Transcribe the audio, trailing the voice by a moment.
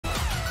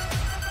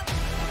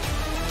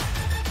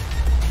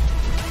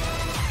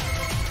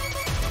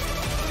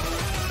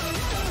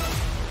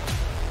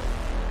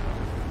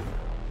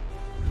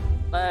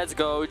Let's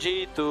go,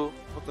 G2.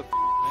 What the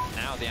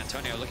Now the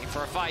Antonio looking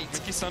for a fight.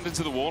 Mikyx stunned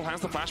into the wall,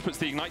 has the flash, puts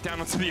the ignite down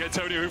onto the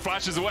Antonio, who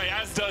flashes away,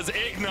 as does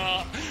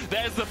IgNar.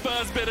 There's the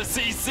first bit of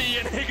CC,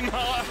 and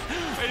IgNar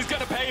is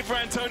going to pay for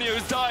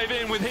Antonio's dive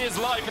in with his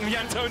life, and the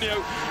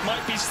Antonio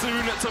might be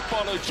soon to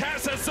follow.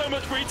 Cass has so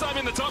much free time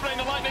in the top lane,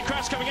 the lightning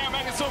crash coming out,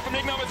 Magnet Sword from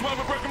IgNar as well,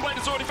 but BrokenBlade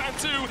has already found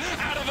 2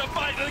 out of the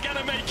fight, they're going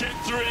to make it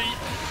 3.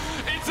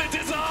 It's a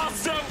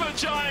disaster for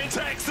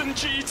GIANTX, and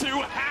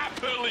G2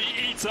 happily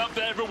eats up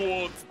their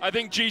rewards. I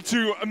think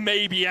G2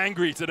 may be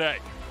angry today.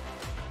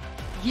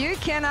 You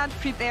cannot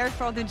prepare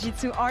for the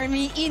G2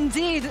 army.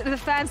 Indeed, the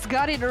fans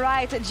got it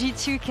right.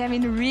 G2 came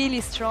in really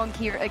strong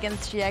here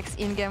against GX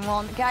in game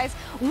 1. Guys,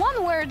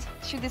 one word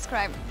to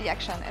describe the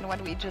action and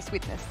what we just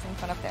witnessed in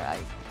front of their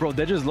eyes. Bro,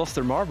 they just lost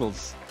their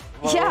marbles.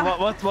 Yeah.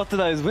 What did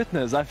I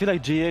witness? I feel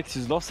like GX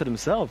just lost it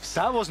themselves.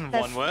 That wasn't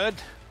one word.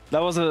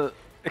 That was a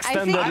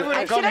extended...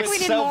 I feel like we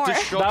need more.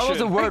 That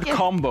was a word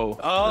combo.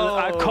 Oh.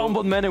 I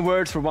comboed many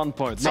words for 1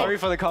 point. Sorry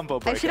for the combo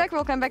breaker. I feel like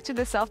we'll come back to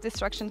the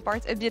self-destruction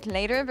part a bit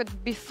later, but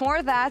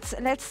before that,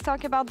 let's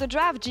talk about the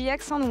draft.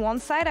 GX on one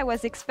side, I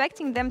was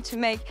expecting them to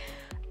make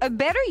a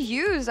better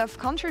use of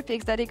counter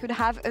picks that they could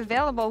have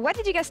available. What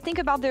did you guys think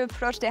about the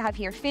approach they have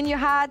here? Finn, you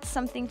had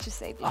something to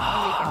say before we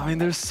I mean,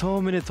 there's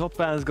so many top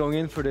bands going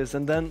in for this,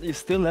 and then you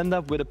still end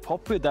up with a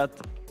Poppy that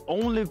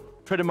only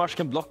pretty much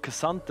can block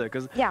K'Sante,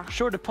 because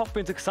sure, the pop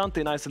into K'Sante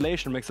in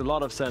isolation makes a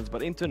lot of sense,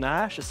 but into an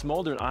Ashe, a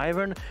Smolder, and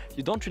Ivern,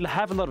 you don't really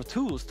have a lot of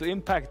tools to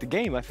impact the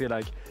game, I feel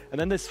like. And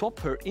then they swap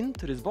her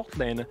into this bot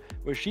lane,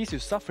 where she's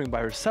just suffering by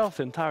herself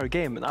the entire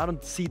game, and I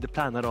don't see the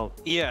plan at all.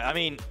 Yeah, I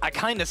mean, I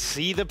kind of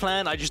see the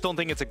plan, I just don't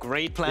think it's a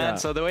great plan. Yeah.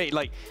 So the way,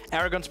 like,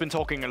 Eragon's been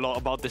talking a lot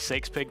about the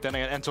 6 pick, then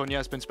Antonia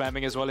has been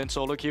spamming as well in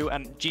solo queue,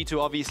 and G2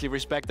 obviously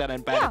respect that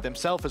and ban it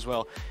themselves as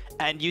well.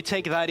 And you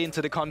take that into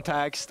the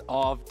context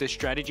of the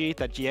strategy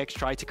that GX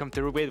tried to come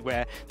through with,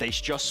 where they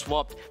just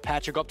swapped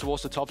Patrik up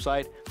towards the top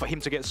side for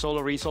him to get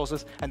solo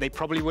resources, and they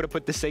probably would have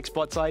put the 6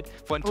 bot side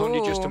for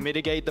Antonio just to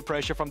mitigate the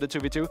pressure from the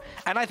 2v2.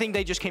 And I think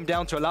they just came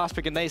down to a last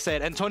pick and they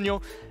said,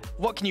 Antonio,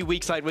 what can you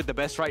weak side with the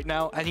best right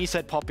now? And he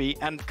said Poppy,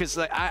 and because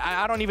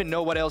I don't even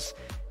know what else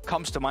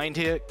comes to mind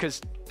here,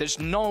 because there's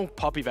no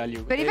Poppy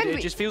value. But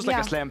it just feels like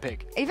a slam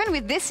pick. Even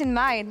with this in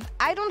mind,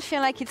 I don't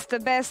feel like it's the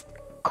best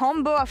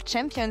combo of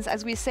champions,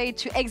 as we say,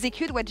 to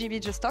execute what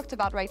GB just talked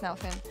about right now,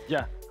 Finn.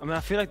 Yeah, I mean, I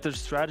feel like the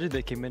strategy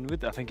they came in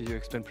with, I think you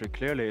explained pretty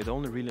clearly, it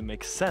only really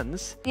makes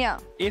sense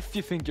if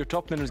you think your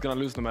top laner is going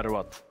to lose no matter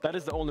what. That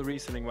is the only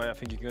reasoning why I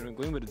think you're going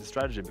to go in with the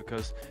strategy,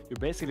 because you're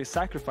basically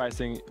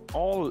sacrificing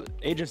all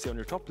agency on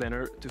your top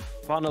laner to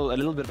funnel a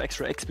little bit of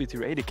extra XP to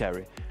your AD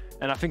carry.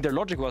 And I think their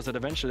logic was that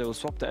eventually they will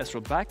swap the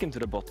Ezreal back into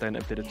the bot lane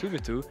and play the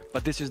 2v2,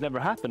 but this just never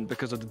happened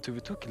because of the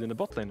 2v2 kill in the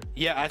bot lane.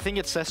 Yeah, I think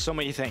it says so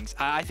many things.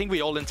 I think we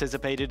all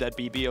anticipated that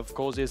BB, of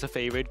course, is a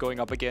favorite going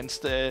up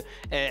against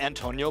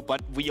Antonio,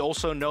 but we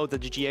also know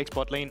that the GX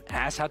bot lane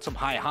has had some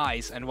high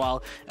highs, and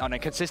while on a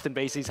consistent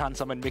basis,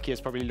 Handsome and Mikyx has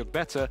probably looked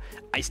better,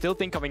 I still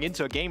think coming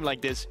into a game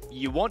like this,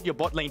 you want your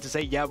bot lane to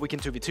say, yeah, we can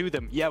 2v2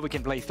 them, yeah, we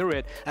can play through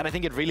it, and I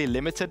think it really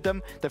limited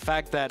them. The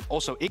fact that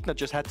also IgNar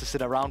just had to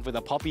sit around with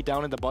a Poppy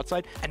down in the bot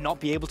side and not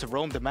be able to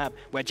roam the map,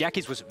 where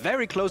Jackie's was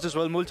very close as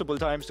well multiple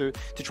times to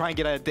try and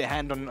get the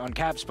hand on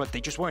caps, but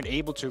they just weren't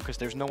able to because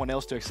there's no one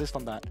else to assist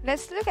on that.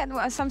 Let's look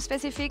at some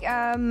specific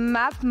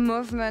map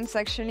movements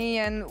actually,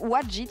 and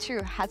what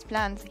G2 has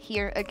planned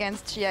here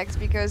against GX,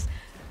 because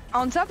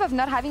on top of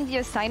not having the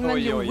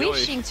assignment you're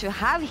wishing to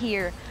have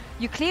here,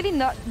 you clearly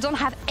don't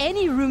have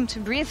any room to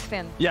breathe,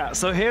 Finn. Yeah,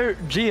 so here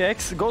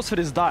GX goes for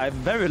this dive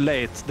very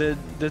late. The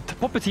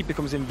Poppy TP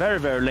comes in very,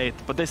 very late,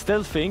 but they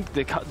still think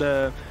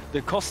the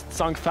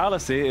cost-sunk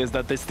fallacy is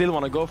that they still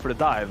want to go for the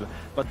dive.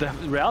 But the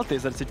reality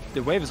is that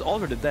the wave is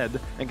already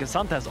dead, and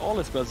K'Sante has all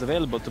his spells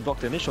available to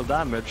block the initial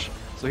damage,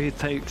 so he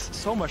takes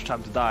so much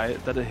time to die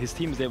that his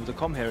team is able to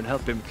come here and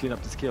help him clean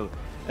up this kill.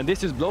 And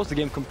this just blows the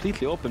game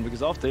completely open,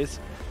 because after this,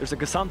 there's a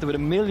K'Sante with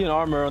 1,000,000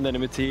 armor on the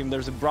enemy team,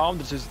 there's a Braum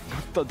that just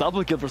got a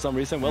double kill for some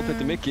reason, well played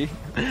to Mikyx.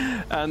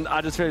 And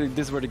I just feel like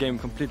this is where the game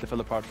completely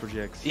fell apart for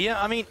GX.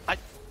 Yeah, I mean,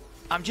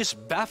 I'm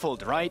just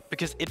baffled, right?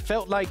 Because it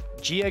felt like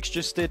GX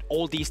just did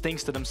all these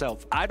things to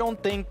themselves. I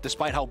don't think,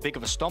 despite how big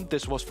of a stomp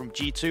this was from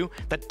G2,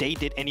 that they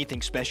did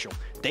anything special.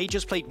 They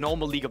just played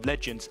normal League of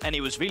Legends, and it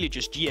was really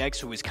just GX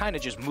who was kind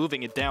of just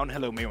moving it down.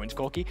 Hello, Miro and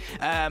Corki.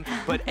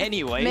 But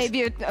anyways...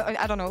 Maybe,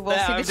 I don't know, we'll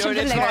see the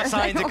children later. It's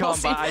not sign to come,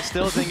 but I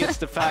still think it's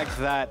the fact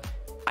that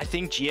I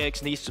think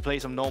GX needs to play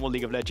some normal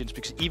League of Legends,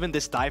 because even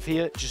this dive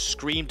here just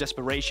screamed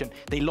desperation.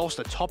 They lost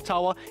the top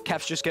tower.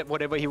 Caps just get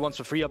whatever he wants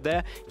for free up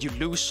there. You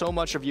lose so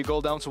much of your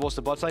gold down towards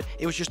the bot side.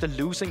 It was just a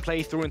losing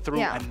play through and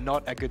through, and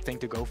not a good thing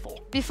to go for.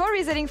 Before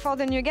resetting for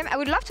the new game, I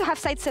would love to have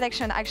site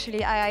selection,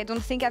 actually. I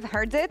don't think I've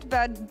heard it,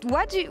 but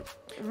what do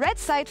red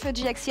side for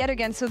GX yet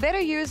again, so better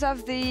use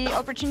of the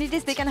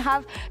opportunities they can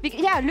have.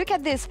 Yeah, look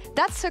at this.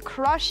 That's a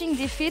crushing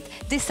defeat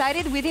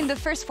decided within the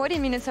first 40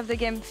 minutes of the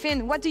game.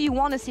 Finn, what do you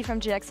want to see from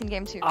GX in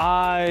game 2?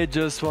 I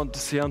just want to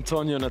see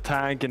Antonio in a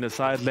tank in the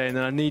side lane,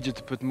 and I need you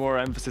to put more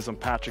emphasis on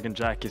Patrik and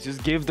Jackie.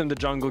 Just give them the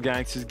jungle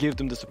ganks, just give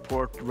them the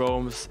support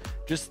roams.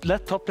 Just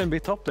let top lane be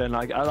top lane.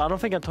 Like, I don't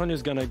think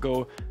Antonio's gonna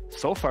go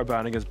so far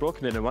bad against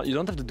BrokenBlade. You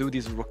don't have to do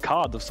these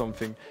rocade or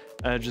something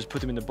and just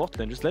put him in the bot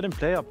lane. Just let him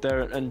play up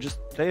there and just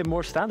play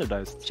more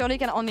standardized. Surely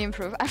can only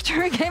improve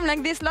after a game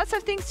like this. Lots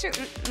of things to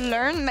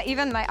learn.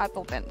 Even my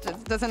Apple Pen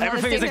doesn't.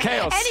 Everything is a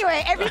chaos.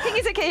 Anyway, everything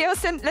is a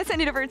chaos, and let's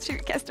send it over to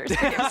casters.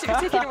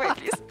 Take it away,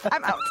 please.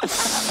 I'm out.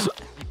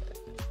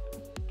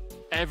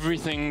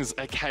 Everything's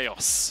a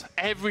chaos.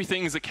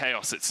 Everything's a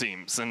chaos, it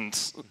seems. And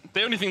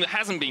the only thing that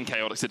hasn't been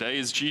chaotic today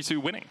is G2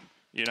 winning.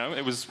 You know,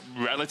 it was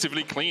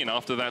relatively clean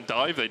after that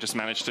dive. They just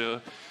managed to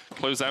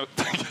close out.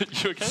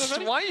 You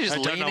okay? Why are you just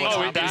leaning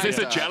on is this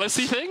a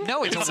jealousy thing?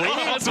 No, it's a weird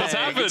That's what's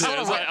happened. It's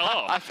It's like,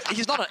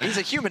 oh. he's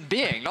a human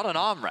being, not an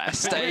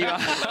armrest.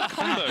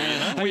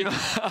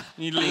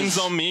 He leans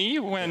on me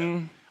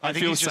when I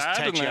feel sad.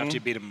 I think you have to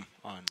beat him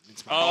on.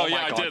 Oh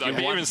yeah, I did. I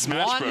beat him in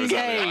Smash Bros.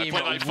 I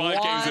played like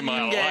 5 games in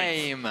my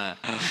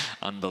life.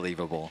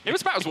 Unbelievable. It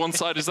was about as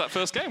one-sided as that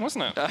first game,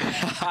 wasn't it?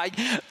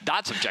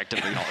 That's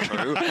objectively not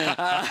true.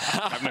 I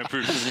have no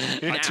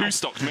proof. I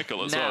two-stocked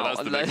Mikyx as well.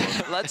 That's the big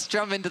one. Let's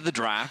jump into the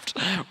draft.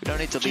 We don't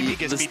need to leave.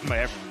 gets beaten by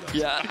everyone, though.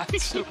 Yeah.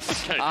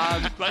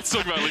 Okay, let's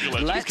talk about League of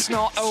Legends. Let's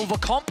not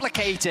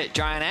overcomplicate it,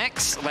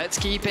 GIANTX. Let's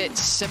keep it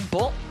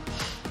simple.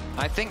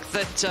 I think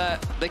that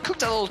they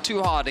cooked a little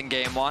too hard in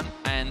game 1,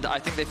 and I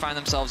think they find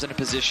themselves in a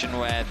position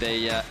where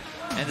they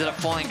ended up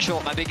falling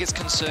short. My biggest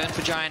concern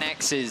for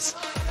GIANTX is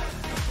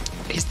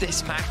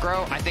this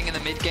macro. I think in the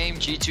mid-game,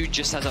 G2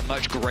 just has a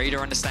much greater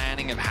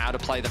understanding of how to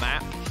play the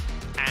map,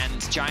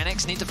 and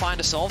GIANTX need to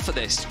find a solve for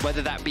this,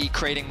 whether that be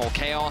creating more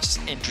chaos,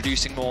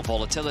 introducing more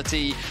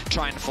volatility,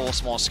 trying to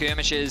force more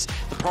skirmishes.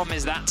 The problem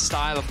is that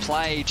style of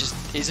play just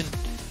isn't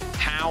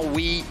how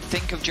we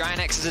think of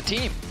GIANTX as a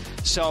team.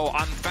 So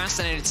I'm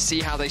fascinated to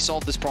see how they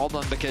solve this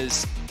problem,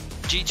 because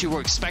G2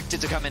 were expected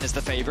to come in as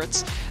the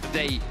favorites.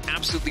 They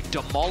absolutely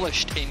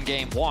demolished in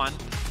game 1,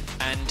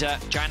 and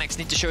GIANTX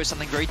need to show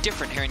something very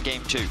different here in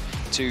game 2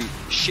 to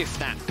shift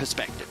that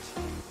perspective.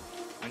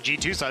 On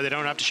G2 side, they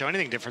don't have to show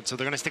anything different, so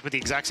they're going to stick with the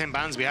exact same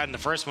bans we had in the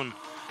first one.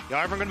 The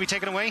Iron going to be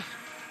taken away,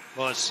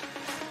 but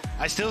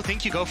I still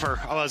think you go for,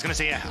 I was going to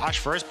say Ashe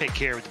first pick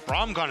here with the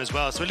Braum gone as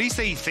well. So at least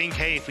they think,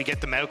 hey, if we get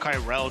the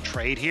Maokai Rell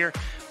trade here,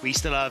 we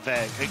still have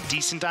a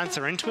decent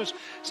answer into it.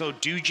 So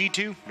do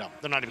G2? No,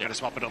 they're not even going to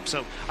swap it up.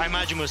 So I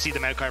imagine we'll see the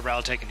Maokai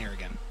Rell taken here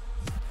again.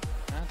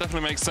 That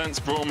definitely makes sense.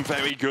 Braum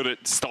very good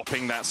at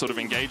stopping that sort of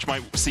engage.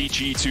 Might see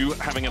G2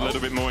 having a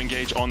little bit more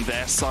engage on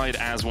their side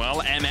as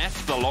well.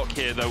 MF the lock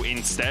here though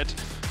instead.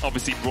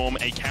 Obviously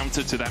Braum a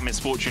counter to that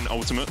Misfortune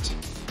ultimate.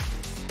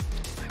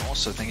 I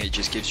also think it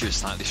just gives you a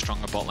slightly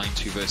stronger bot lane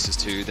 2 versus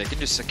 2. They can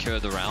just secure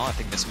the Rell. I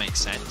think this makes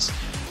sense.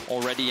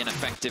 Already an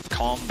effective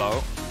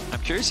combo.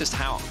 I'm curious as to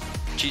how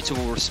G2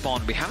 will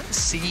respond. We haven't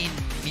seen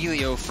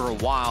Melio for a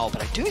while,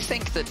 but I do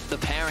think that the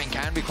pairing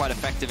can be quite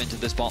effective into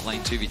this bot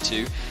lane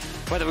 2v2.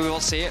 Whether we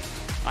will see it,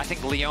 I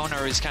think Yone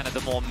is kind of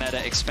the more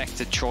meta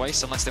expected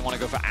choice, unless they want to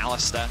go for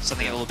Alistair,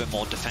 something a little bit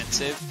more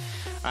defensive.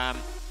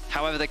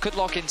 However, they could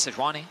lock in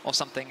Sejuani or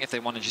something if they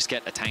want to just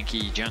get a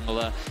tanky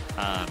jungler.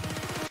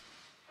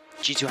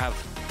 G2 have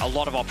a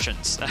lot of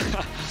options.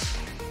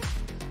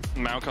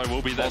 Maokai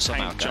will be there,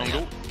 tank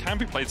jungle. Yeah. Can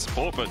be played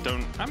support, but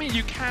don't... I mean,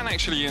 you can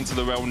actually into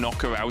the Rell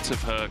knock her out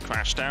of her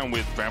crash down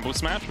with Bramble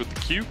Smash with the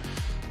Q.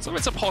 So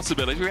it's a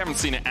possibility. We haven't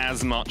seen it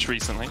as much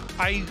recently.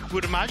 I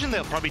would imagine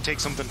they'll probably take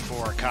something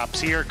for Caps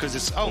here, because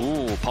it's...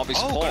 Ooh, Poppy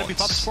support. Oh, gonna be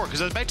Poppy support,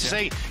 because I was about to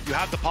say, you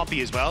have the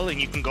Poppy as well, and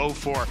you can go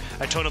for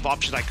a ton of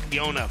options like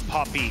Yone,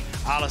 Poppy,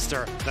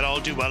 Alistair, that all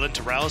do well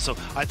into Rell. So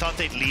I thought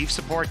they'd leave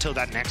support till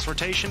that next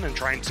rotation and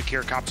try and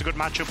secure Caps a good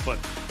matchup, but...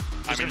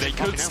 I mean, they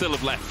could still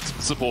have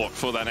left support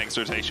for that next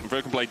rotation.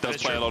 BrokenBlade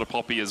does play a lot of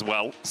Poppy as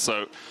well,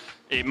 so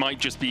it might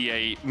just be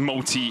a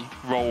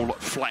multi-role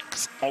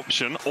flex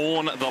option.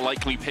 Ornn, the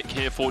likely pick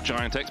here for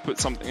GIANTX,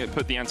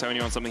 put the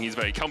Antonio on something he's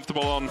very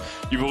comfortable on.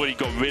 You've already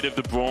got rid of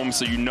the Braum,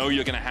 so you know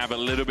you're going to have a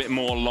little bit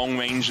more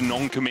long-range,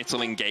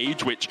 non-committal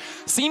engage, which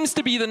seems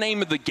to be the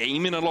name of the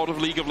game in a lot of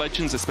League of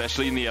Legends,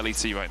 especially in the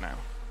LEC right now.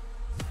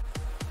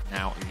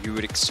 Now, you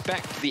would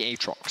expect the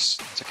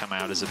Aatrox to come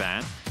out as a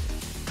ban.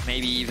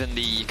 Maybe even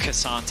the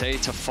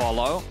Cassante to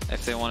follow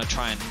if they want to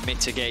try and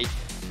mitigate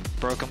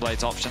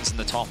BrokenBlade's options in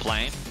the top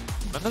lane.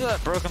 Remember that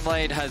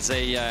BrokenBlade has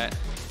a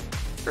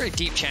very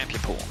deep champion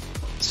pool,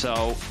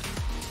 so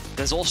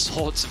there's all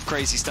sorts of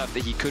crazy stuff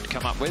that he could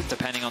come up with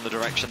depending on the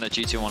direction that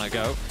G2 want to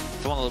go.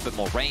 If they want a little bit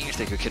more range,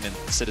 they could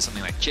consider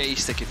something like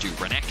Jace, they could do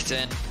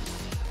Renekton.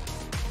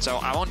 So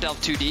I won't delve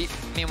too deep.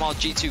 Meanwhile,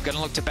 G2 going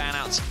to look to ban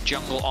out some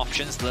jungle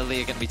options.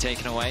 Lily are going to be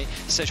taken away.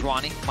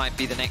 Sejuani might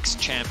be the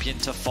next champion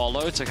to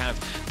follow to kind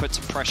of put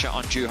some pressure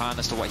on Juhan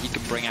as to what he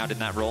can bring out in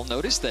that role.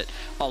 Notice that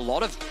a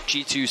lot of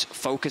G2's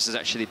focus has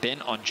actually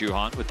been on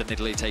Juhan, with the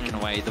Nidalee taken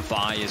away, the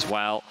Vi as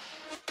well.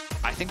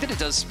 I think that it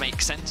does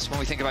make sense when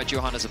we think about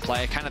Juhan as a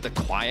player, kind of the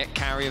quiet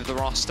carry of the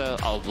roster,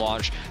 a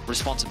large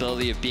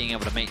responsibility of being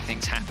able to make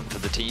things happen for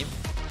the team.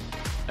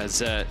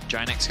 As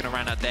GIANTX going to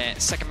round out their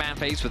second ban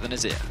phase with an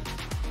Ezeal.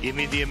 Give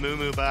me the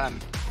Amumu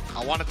ban.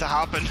 I want it to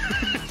happen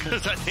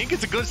because I think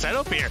it's a good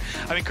setup here.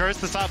 I mean, Curse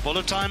the Stat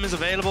bullet time is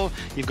available.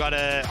 You've got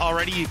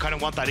already you kind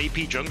of want that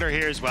AP jungler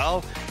here as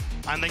well,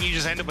 and then you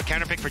just end up with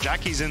counterpick for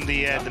Jackies in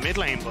the mid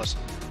lane, but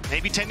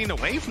maybe tending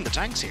away from the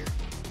tanks here.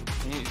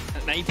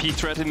 An AP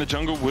threat in the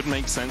jungle would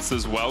make sense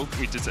as well.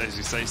 We did, as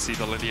you say, see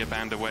the Lilia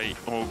banned away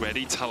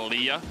already.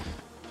 Talia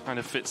kind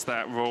of fits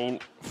that role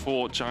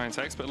for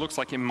GIANTX, but it looks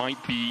like it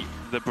might be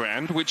the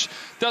brand, which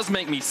does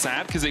make me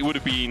sad because it would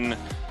have been...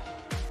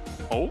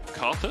 Oh,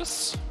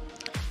 Karthus?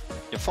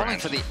 You're falling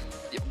for the...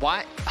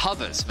 Why?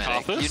 Hovers,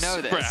 man. You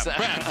know this.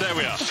 Brand, there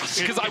we are.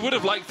 Because I would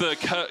have liked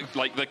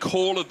the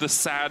call of the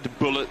sad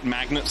bullet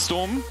magnet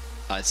storm,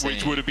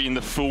 which would have been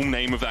the full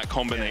name of that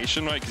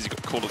combination, right? Because you've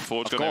got Call of the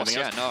Forge, got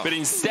everything else. No. But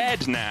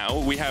instead now,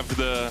 we have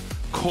the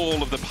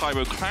call of the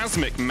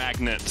pyroclasmic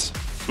magnet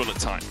bullet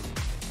time.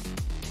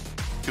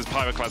 Because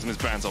pyroclasm is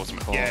Brand's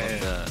ultimate.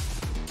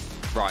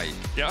 Right.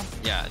 Yeah?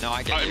 Yeah, no,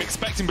 I get it. I'm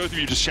expecting both of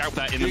you to shout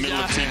that in the middle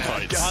of team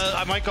fights.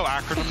 I might go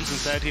acronyms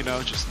instead, you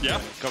know, just go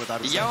with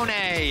that. Yone!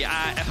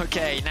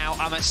 Okay, now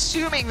I'm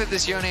assuming that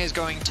this Yone is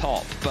going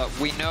top, but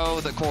we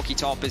know that Corki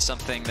top is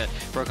something that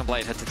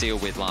BrokenBlade had to deal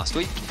with last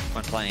week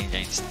when playing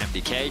against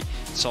MDK.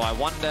 So I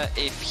wonder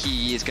if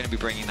he is going to be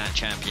bringing that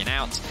champion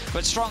out.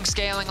 But strong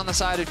scaling on the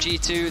side of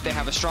G2. They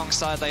have a strong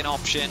side lane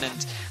option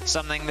and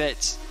something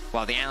that...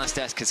 Well, the Analyst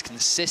desk has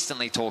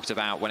consistently talked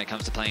about when it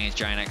comes to playing against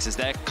GIANTX is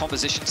their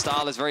composition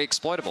style is very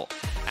exploitable.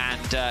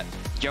 And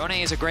Yone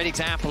is a great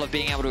example of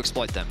being able to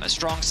exploit them. A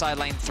strong side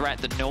lane threat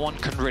that no one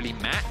can really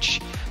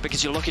match,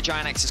 because you look at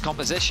GIANTX's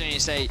composition and you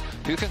say,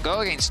 who can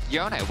go against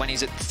Yone when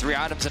he's at 3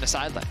 items in a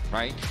side lane,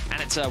 right?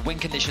 And it's a win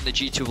condition that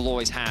G2 will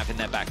always have in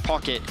their back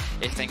pocket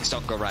if things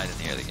don't go right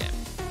in the early game.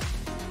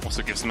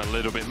 Also gives them a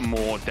little bit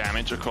more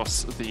damage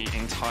across the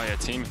entire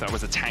team. If that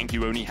was a tank,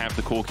 you only have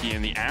the Corki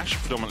and the Ashe,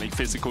 predominantly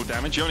physical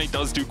damage. He only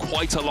does do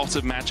quite a lot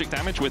of magic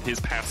damage with his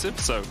passive,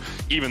 so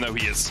even though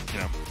he is, you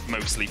know,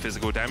 mostly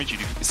physical damage, you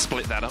do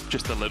split that up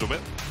just a little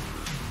bit.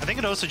 I think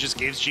it also just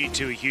gives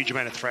G2 a huge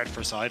amount of threat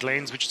for side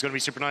lanes, which is going to be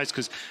super nice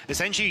because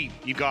essentially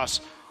you got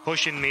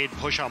push in mid,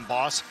 push on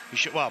boss. You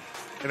should, well,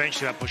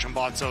 eventually that push on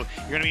bot. So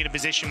you're going to be in a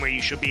position where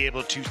you should be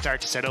able to start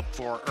to set up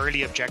for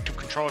early objective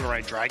control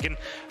around Dragon.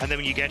 And then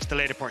when you get to the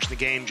later portion of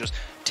the game, just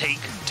take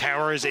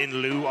towers in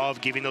lieu of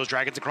giving those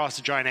dragons across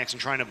to GIANTX and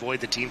trying to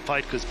avoid the team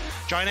fight, because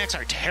GIANTX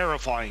are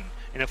terrifying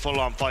in a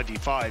full-on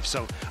 5v5.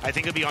 So I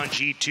think it'll be on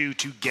G2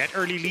 to get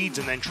early leads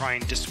and then try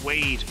and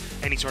dissuade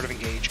any sort of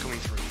engage coming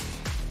through.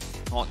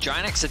 Well,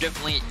 GIANTX have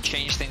definitely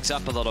changed things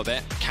up a little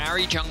bit.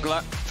 Carry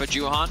jungler for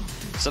Juhan,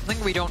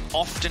 something we don't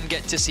often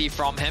get to see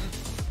from him.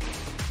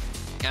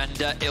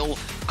 And it'll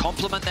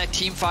complement their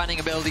team fighting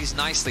abilities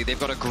nicely. They've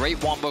got a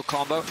great wombo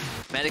combo.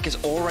 Medic has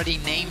already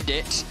named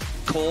it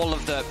Call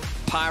of the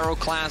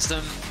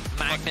Pyroclasm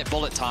Magnet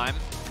Bullet Time.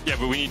 Yeah,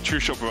 but we need True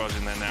Shot Barrage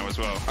in there now as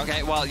well.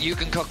 Okay, well, you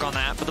can cook on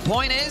that. But the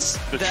point is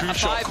that a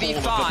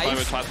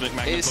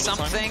 5v5 is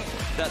something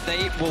that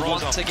they will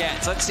want to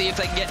get. So let's see if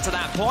they can get to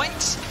that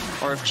point,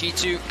 or if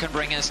G2 can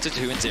bring us to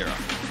 2-0.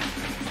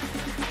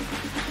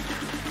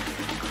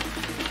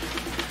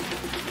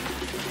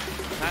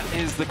 That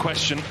is the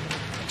question.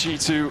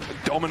 G2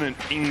 dominant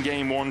in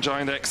Game 1,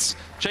 GIANTX.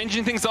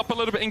 Changing things up a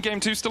little bit in Game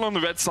 2, still on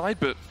the red side,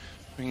 but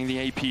bringing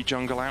the AP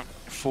jungle out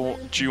for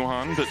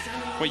Juhan. But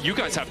what you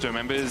guys have to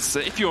remember is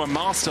if you're a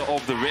master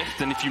of the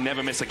Rift and if you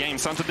never miss a game,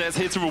 Santander's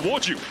here to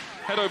reward you.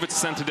 Head over to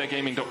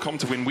santandergaming.com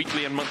to win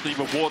weekly and monthly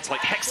rewards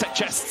like Hextech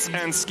chests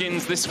and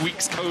skins. This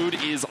week's code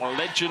is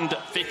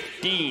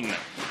Legend15.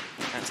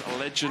 That's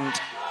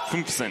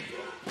Legend15.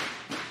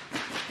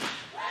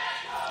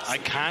 I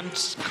can't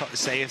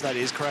say if that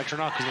is correct or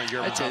not because my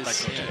German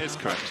it is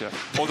correct, yeah.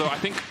 Although I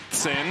think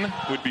Sin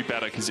would be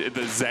better because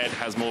the Z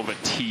has more of a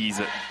T's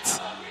at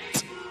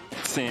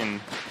Sin.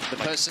 The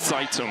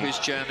person who's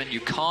German you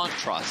can't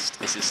trust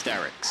is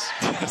Hysterics.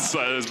 Yes,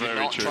 that is very true.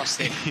 Do not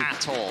trust him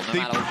at all, no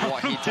matter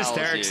what he tells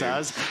Hysterics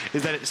has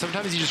is that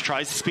sometimes he just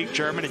tries to speak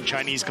German and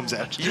Chinese comes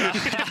out. Yeah.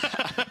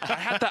 I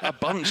had that a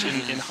bunch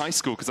in high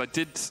school because I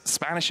did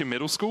Spanish in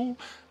middle school,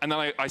 and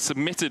then I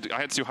submitted,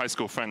 I had to do high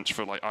school French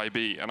for like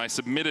IB, and I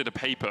submitted a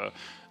paper,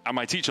 and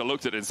my teacher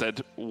looked at it and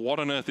said, "What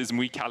on earth is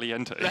muy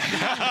caliente?" And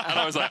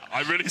I was like,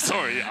 "I'm really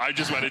sorry, I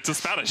just went into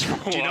Spanish."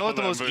 Do you know what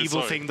the most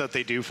evil thing that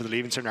they do for the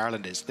Leaving Cert in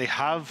Ireland is? They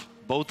have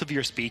both of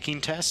your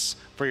speaking tests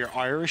for your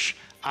Irish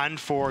and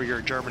for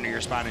your German or your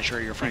Spanish or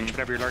your French,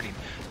 whatever you're learning,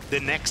 the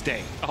next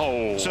day.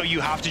 Oh. So you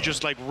have to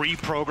just like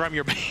reprogram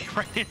your brain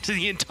right into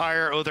the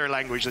entire other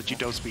language that you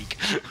don't speak.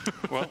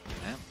 Well,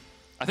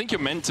 I think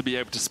you're meant to be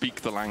able to speak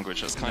the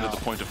language. That's kind of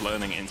the point of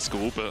learning in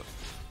school, but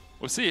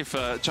we'll see if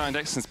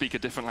GIANTX can speak a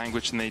different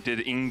language than they did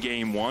in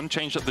Game 1.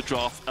 Changed up the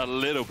draft a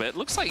little bit.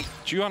 Looks like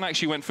Juhan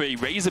actually went for a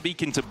Razor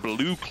Beak into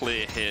blue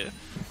clear here.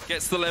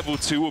 Gets the level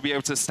 2, will be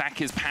able to stack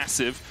his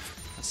passive,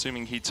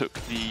 assuming he took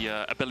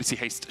the ability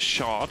haste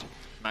shard.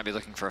 Might be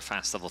looking for a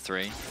fast level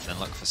 3, then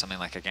look for something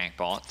like a gank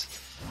bot.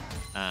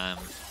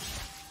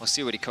 We'll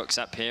see what he cooks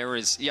up here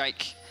as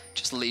Yike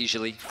just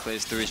leisurely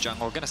clears through his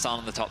jungle. We're going to start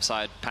on the top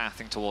side,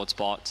 pathing towards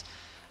bot.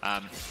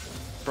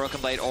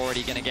 BrokenBlade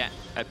already going to get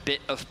a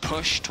bit of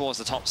push towards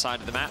the top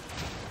side of the map.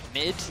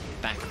 Mid,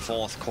 back and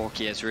forth,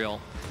 Corki, Ezeal,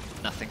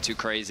 nothing too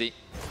crazy.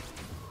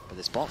 But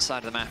this bot side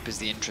of the map is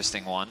the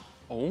interesting one.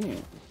 Oh,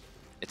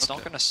 it's not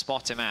going to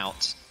spot him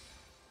out.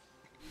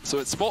 So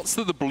it spots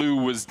that the blue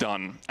was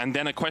done, and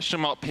then a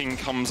question mark ping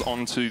comes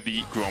onto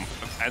the Gromp,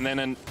 and then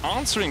an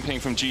answering ping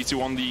from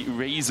G2 on the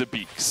Razor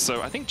Beaks.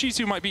 So I think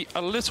G2 might be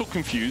a little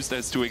confused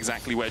as to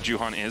exactly where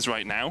Juhan is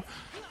right now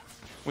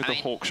with the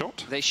Hawk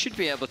shot. They should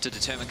be able to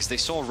determine, because they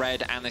saw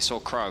red and they saw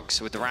Krog,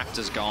 so with the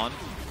Raptors gone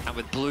and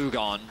with blue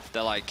gone,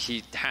 they're like,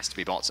 he has to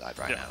be bot side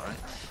right now, right?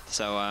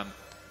 So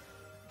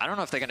I don't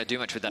know if they're going to do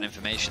much with that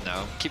information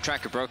though. Keep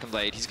track of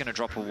BrokenBlade. He's going to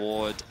drop a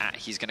ward.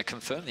 He's going to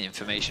confirm the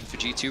information for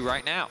G2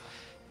 right now.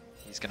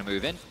 He's going to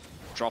move in,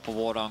 drop a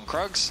ward on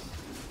Krugs,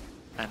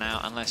 and now,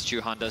 unless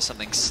Juhan does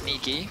something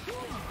sneaky,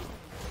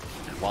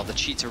 while the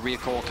cheetah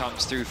recall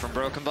comes through from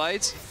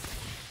BrokenBlades,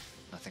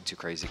 nothing too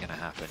crazy going to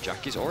happen.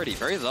 Jackie's already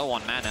very low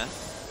on mana.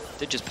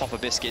 Did just pop a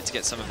biscuit to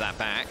get some of that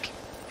back.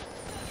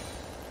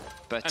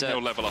 But and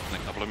he'll level up in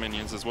a couple of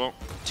minions as well.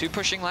 2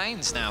 pushing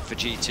lanes now for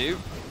G2.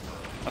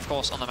 Of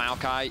course, on the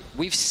Maokai,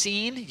 we've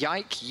seen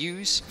Yike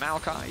use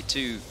Maokai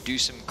to do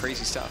some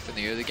crazy stuff in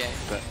the early game,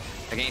 but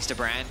against a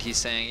brand, he's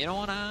saying, you know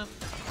what, I'm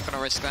not going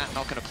to risk that,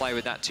 not going to play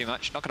with that too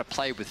much, not going to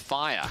play with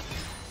fire,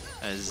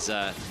 as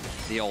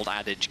the old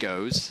adage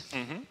goes.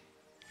 Mm-hmm.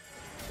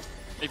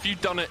 If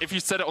you'd done it, if you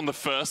said it on the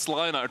first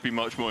line, I would be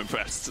much more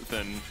impressed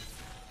than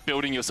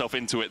building yourself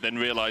into it, then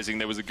realizing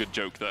there was a good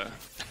joke there.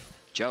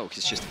 Joke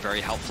is just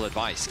very helpful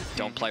advice.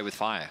 Don't play with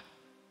fire.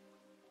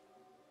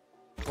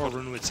 Or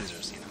run with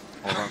scissors, you know.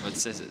 Or run with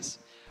scissors.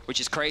 Which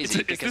is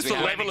crazy because is this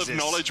the level of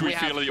knowledge we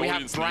feel the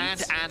audience have Brand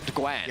needs? and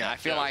Gwen. Yeah, I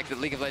feel like the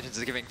League of Legends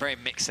is giving very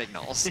mixed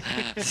signals.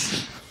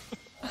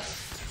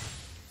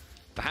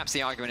 Perhaps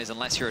the argument is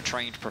unless you're a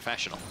trained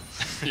professional.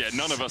 Yeah,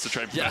 none of us are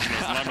trained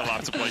professionals, and I'm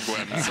allowed to play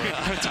Gwen. So.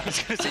 I was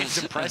going to say,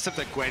 it's impressive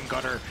that Gwen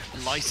got her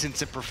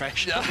license at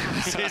professional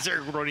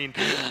scissor running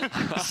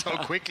so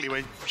quickly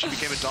when she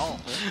became a doll.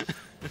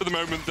 For the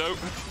moment, though,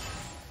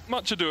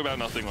 much ado about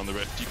nothing on the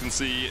Rift. You can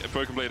see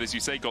BrokenBlade, as you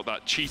say, got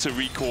that cheetah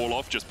recall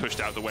off, just pushed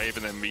out the wave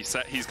and then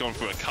reset. He's gone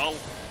for a cull.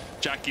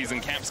 Jackies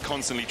and Caps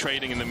constantly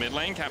trading in the mid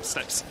lane. Cap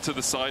steps to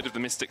the side of the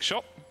Mystic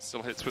shot.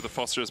 Still hits with a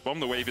Phosphorus bomb.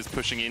 The wave is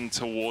pushing in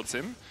towards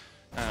him.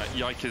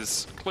 Yike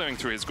is clearing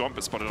through his Gromp,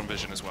 but spotted on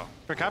vision as well.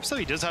 For Caps, though,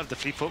 he does have the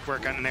fleet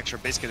footwork and an extra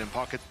biscuit in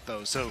pocket,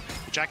 though. So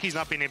Jackie's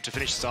not being able to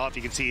finish this off.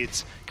 You can see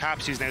it's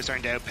Caps who's now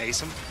starting to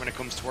outpace him when it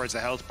comes towards the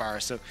health bar.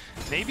 So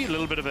maybe a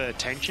little bit of a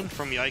tension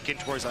from Yike in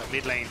towards that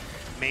mid lane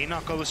may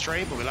not go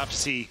astray, but we'll have to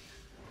see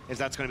if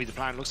that's going to be the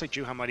plan. It looks like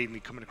Juhan might even be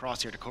coming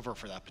across here to cover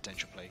for that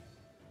potential play.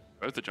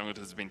 Both the junglers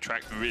have been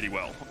tracked really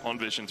well on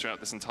vision throughout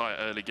this entire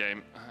early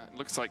game.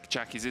 Looks like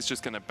Jackie's is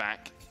just going to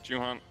back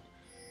Juhan.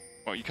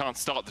 Well, you can't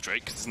start the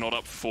Drake because it's not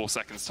up for 4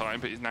 seconds time,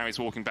 but now he's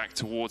walking back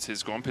towards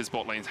his Gromp. His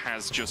bot lane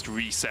has just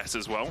reset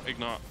as well.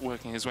 IgNar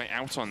working his way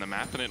out on the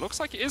map, and it looks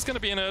like it is going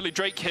to be an early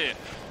Drake here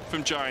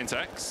from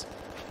GIANTX.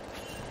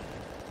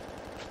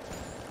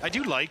 I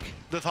do like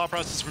the thought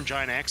process from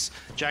GIANTX.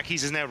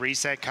 Jackie's is now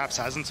reset, Caps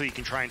hasn't, so you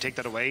can try and take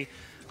that away.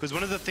 Because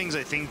one of the things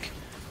I think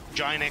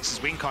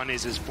GIANTX's win con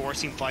is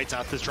forcing fights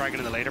at this dragon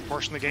in the later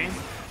portion of the game.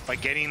 By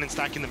getting and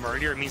stacking them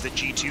earlier, it means that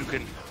G2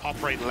 can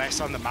operate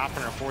less on the map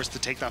and are forced to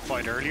take that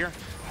fight earlier.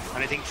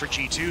 And I think for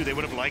G2, they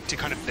would have liked to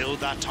kind of build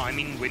that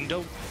timing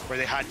window where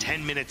they had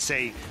 10 minutes,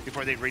 say,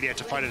 before they really had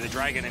to fight at the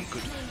dragon and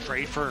could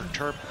trade for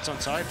turrets on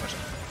side. But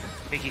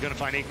I think you're going to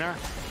find IgNar.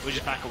 We'll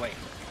just back away.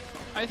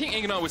 I think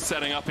IgNar was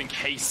setting up in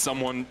case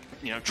someone,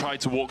 tried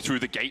to walk through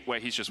the gate where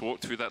he's just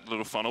walked through that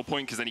little funnel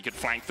point, because then he could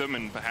flank them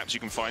and perhaps you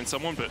can find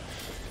someone. But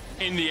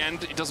in the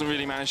end, it doesn't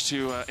really manage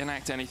to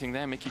enact anything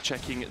there. Mikyx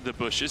checking the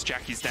bushes.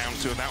 Jackie's down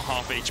to about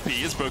half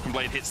HP as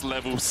BrokenBlade hits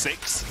level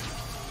 6.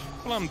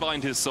 Will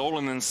unbind his soul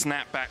and then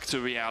snap back to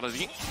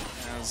reality,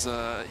 as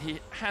he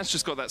has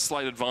just got that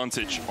slight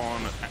advantage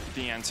on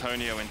the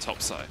Antonio in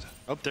topside.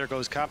 Oh, there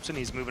goes Captain.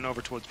 He's moving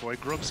over towards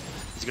Void Grubs.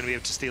 He's going to be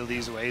able to steal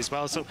these away as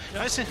well. So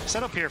nice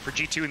setup here for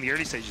G2 in the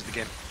early stages of the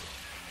game.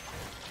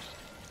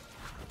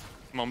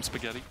 Mom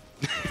spaghetti.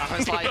 I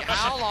was like,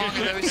 how long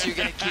are those two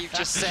going to keep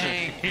just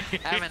saying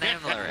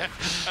Eminem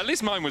lyrics? At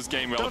least mine was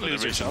game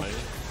relevant originally.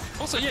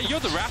 Also, yeah,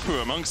 you're the rapper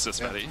amongst us,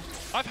 Betty.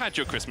 I've had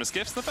your Christmas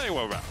gifts. They're very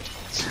well wrapped.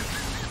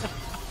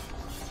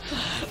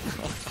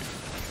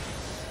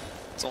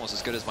 It's almost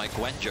as good as my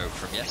Gwen joke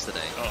from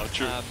yesterday. Oh,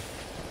 true.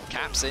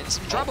 Caps in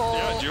some trouble.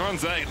 Yeah,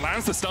 Juhan's there,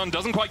 lands the stun,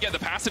 doesn't quite get the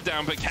passive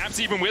down, but Caps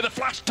even with a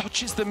flash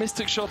dodges the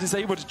Mystic shot, is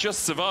able to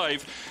just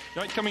survive.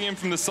 Yike coming in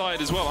from the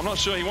side as well. I'm not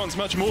sure he wants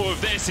much more of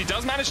this. He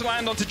does manage to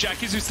land onto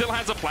Jackies, who still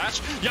has a flash.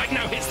 Yike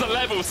now hits the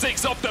level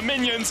 6 off the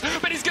minions,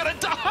 but he's gonna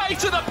die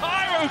to the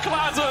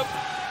Pyroclasm.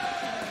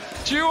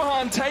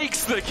 Juhan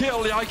takes the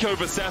kill, Yike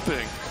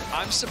overstepping.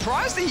 I'm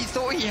surprised that he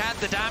thought he had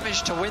the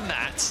damage to win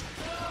that.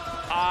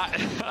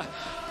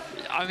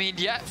 I mean,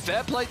 yeah,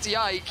 fair play to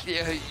Yike.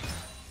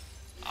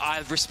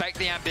 I respect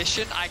the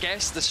ambition, I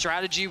guess. The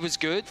strategy was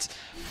good,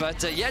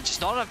 but yeah,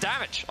 just not enough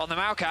damage on the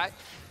Maokai.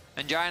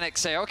 And GIANTX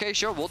say, okay,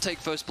 sure, we'll take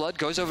first blood.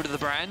 Goes over to the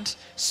brand.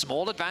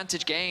 Small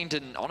advantage gained,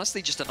 and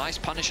honestly, just a nice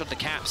punish on the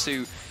Caps,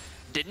 who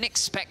didn't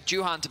expect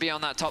Juhan to be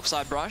on that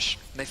topside brush.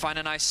 They find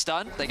a nice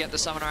stun. They get the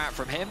summoner out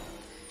from him.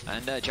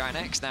 And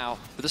GIANTX now,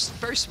 with a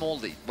very small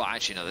lead. Well,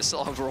 actually, no, they're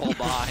still overall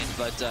behind,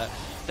 but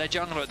their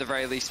jungler at the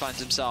very least finds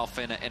himself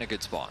in a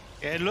good spot.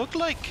 Yeah, it looked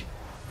like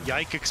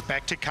Yike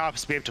expected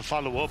Caps to be able to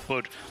follow up,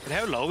 but with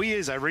how low he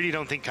is, I really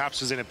don't think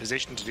Caps was in a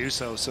position to do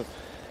so. So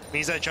it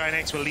means that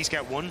GIANTX will at least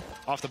get one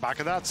off the back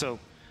of that. So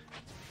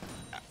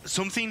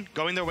something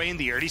going their way in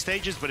the early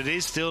stages, but it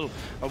is still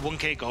a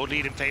 1k gold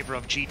lead in favor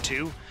of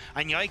G2.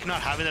 And Yike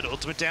not having that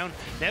ultimate down,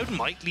 now it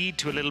might lead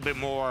to a little bit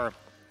more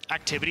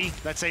activity,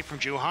 let's say, from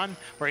Juhan,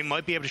 where he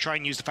might be able to try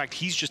and use the fact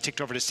he's just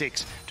ticked over to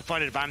 6 to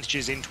find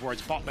advantages in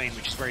towards bot lane,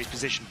 which is where he's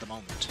positioned at the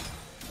moment.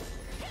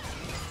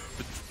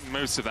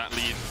 Most of that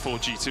lead for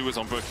G2 is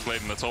on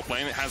BrokenBlade in the top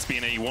lane. It has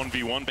been a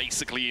 1v1,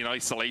 basically in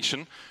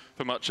isolation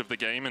for much of the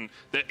game. And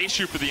the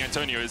issue for the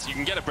Antonio is you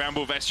can get a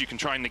Bramble Vest, you can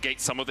try and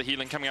negate some of the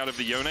healing coming out of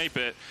the Yone,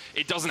 but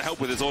it doesn't help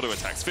with his auto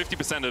attacks.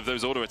 50% of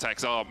those auto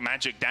attacks are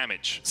magic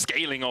damage,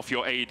 scaling off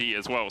your AD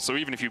as well. So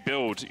even if you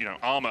build,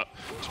 armor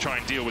to try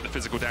and deal with the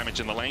physical damage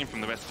in the lane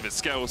from the rest of his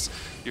skills,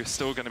 you're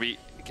still going to be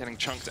getting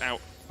chunked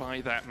out by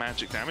that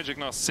magic damage.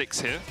 IgNar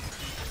 6 here.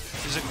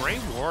 There's a great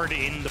ward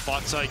in the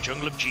bot side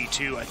jungle of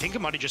G2. I think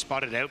it might have just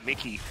spotted out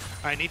Mikyx.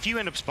 And if you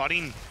end up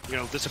spotting,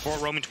 the support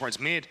roaming towards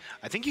mid,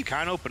 I think you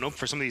can open up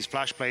for some of these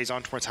flash plays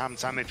on towards Ham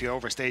if you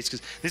overstays,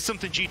 because this is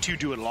something G2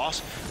 do a lot,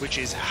 which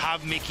is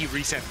have Mikyx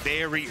reset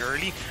very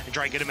early and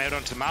try and get him out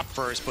onto the map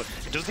first. But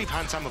it does leave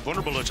Sam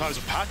vulnerable at times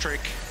with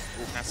Patrik.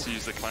 Has to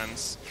use the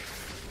cleanse.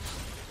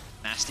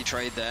 Nasty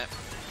trade there.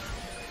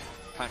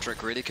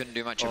 Patrik really couldn't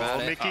do much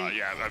about it.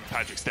 Yeah,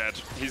 Patrik's dead.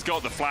 He's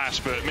got the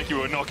flash, but Mikyx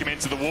will knock him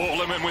into the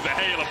wall, and then with a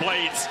hail of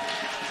blades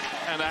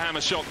and a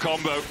hammer shot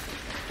combo,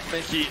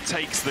 Mikyx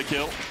takes the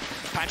kill.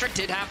 Patrik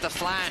did have the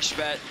flash,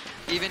 but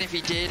even if he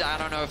did, I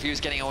don't know if he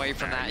was getting away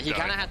from that. He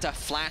kind of had to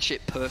flash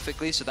it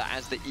perfectly so that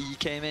as the E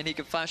came in, he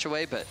could flash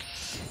away, but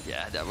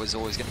yeah, that was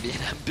always going to be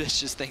an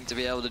ambitious thing to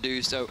be able to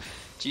do. So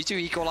G2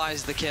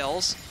 equalized the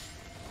kills.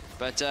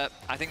 But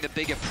I think the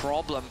bigger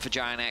problem for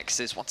GIANTX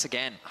is, once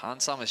again,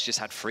 Hansam has just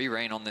had free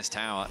reign on this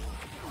tower.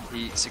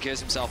 He secures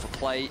himself a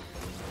plate.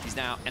 He's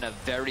now in a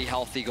very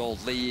healthy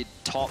gold lead.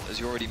 Top, as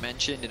you already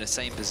mentioned, in the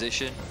same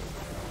position.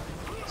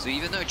 So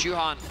even though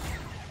Juhan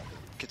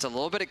gets a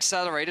little bit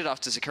accelerated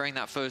after securing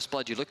that first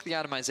blood, you look at the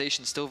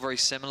atomization, still very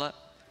similar.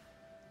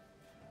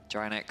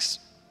 GIANTX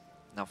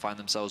now find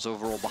themselves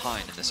overall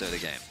behind in this early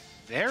game.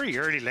 Very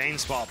early lane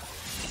swap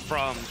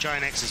from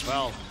GIANTX as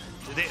well.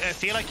 I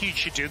feel like you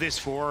should do this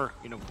for,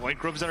 Void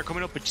Grubs that are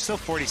coming up, but you're still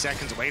 40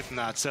 seconds away from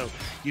that, so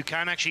you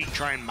can actually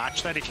try and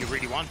match that if you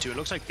really want to. It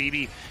looks like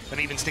BB can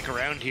even stick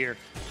around here,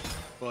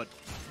 but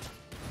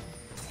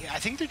yeah, I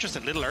think they're just a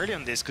little early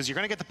on this, because you're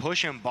going to get the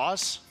push on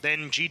boss,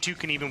 then G2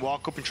 can even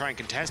walk up and try and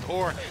contest,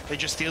 or they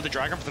just steal the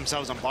dragon for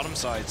themselves on bottom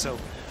side, so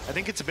I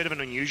think it's a bit of an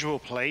unusual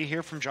play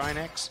here from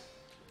GIANTX.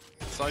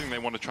 So I think they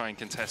want to try and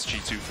contest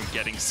G2 from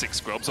getting 6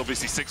 scrubs.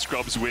 Obviously 6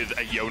 scrubs with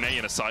a Yone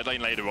and a side lane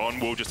later on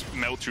will just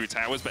melt through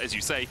towers, but as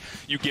you say,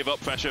 you give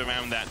up pressure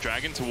around that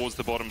dragon towards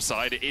the bottom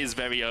side. It is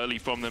very early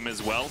from them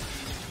as well.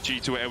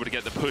 G2 were able to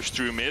get the push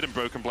through mid, and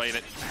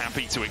BrokenBlade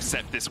happy to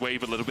accept this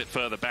wave a little bit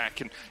further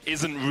back and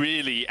isn't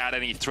really at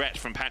any threat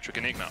from Patrik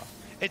and IgNar.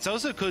 It's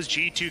also because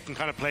G2 can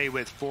kind of play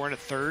with 4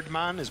 1/3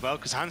 man as well,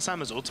 because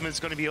Hansam's ultimate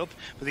is going to be up,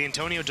 but the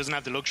Antonio doesn't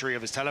have the luxury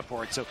of his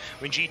teleport. So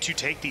when G2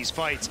 take these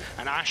fights,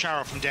 an Ashe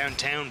arrow from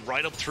downtown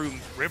right up through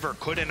river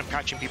could end up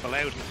catching people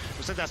out.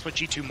 Looks like that's what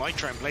G2 might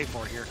try and play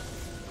for here.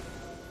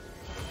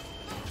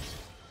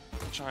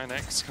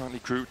 GIANTX currently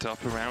grouped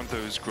up around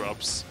those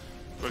grubs.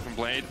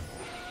 BrokenBlade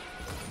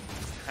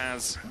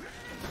has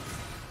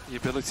the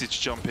ability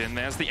to jump in.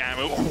 There's the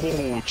arrow.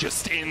 Oh,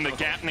 just in the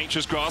gap.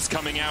 Nature's Grass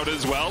coming out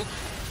as well.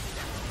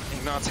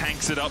 IgNar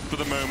tanks it up for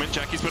the moment.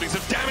 Jackie's putting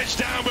some damage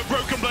down, but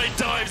BrokenBlade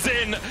dives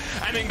in,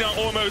 and IgNar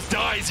almost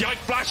dies. Yike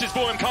flashes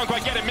for him, can't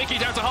quite get him. Mikyx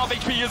down to half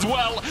HP as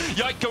well.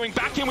 Yike going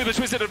back in with a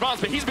twisted advance,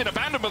 but he's been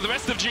abandoned by the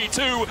rest of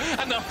G2,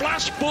 and the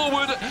flash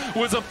forward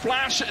was a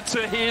flash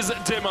to his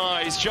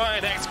demise.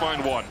 GIANTX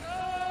find one.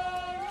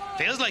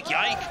 Feels like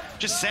Yike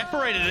just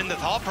separated in the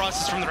thought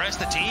process from the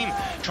rest of the team.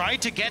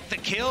 Tried to get the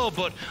kill,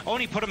 but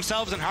only put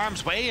themselves in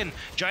harm's way, and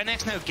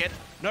GIANTX now get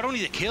not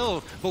only the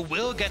kill, but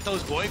will get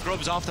those Void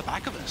Grubs off the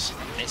back of us.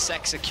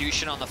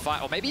 Misexecution on the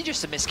fight, or maybe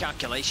just a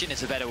miscalculation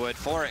is a better word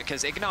for it,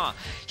 because IgNar,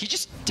 he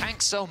just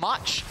tanks so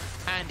much,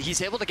 and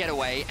he's able to get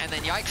away, and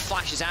then Yike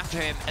flashes after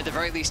him, at the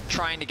very least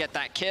trying to get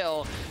that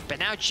kill. But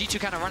now G2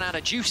 kind of run out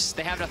of juice.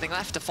 They have nothing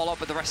left to follow up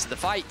with the rest of the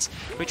fight,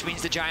 which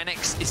means the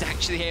GIANTX is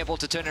actually able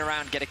to turn it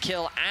around, get a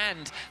kill,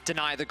 and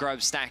deny the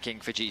Grub stacking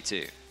for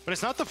G2. But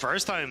it's not the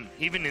first time,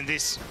 even in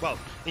this, well,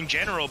 in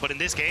general, but in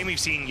this game, we've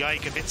seen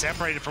Yike a bit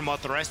separated from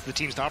what the rest of the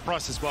team's thought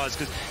process was,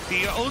 because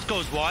the ult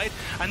goes wide,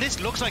 and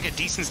this looks like a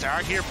decent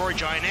start here for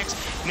GIANTX.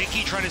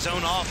 Mikyx trying to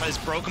zone off as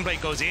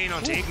BrokenBlade goes in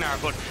onto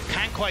IgNar, but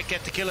can't quite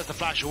get the kill at the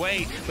flash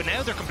away. But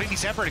now they're completely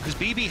separated,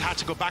 because BB had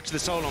to go back to the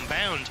solo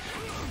unbound.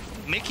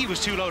 Mikyx was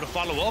too low to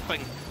follow up,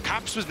 and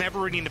Caps was never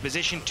really in a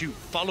position to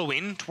follow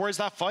in towards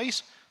that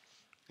fight.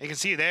 You can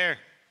see there,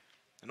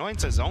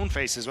 Annoyance his own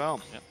face as well.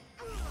 Yep.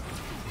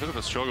 Bit of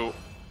a struggle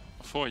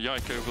for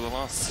Yike over the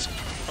last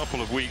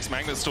couple of weeks.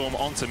 Magnet Storm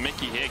onto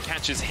Mikyx here,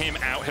 catches him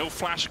out. He'll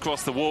flash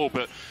across the wall,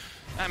 but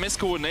that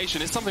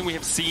miscoordination is something we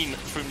have seen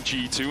from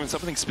G2 and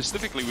something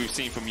specifically we've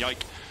seen from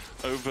Yike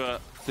over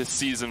this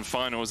season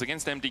finals.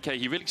 Against MDK,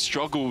 he really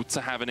struggled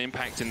to have an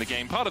impact in the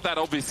game. Part of that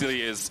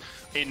obviously is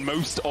in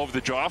most of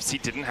the drafts, he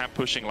didn't have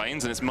pushing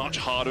lanes, and it's much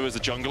harder as a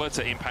jungler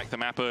to impact the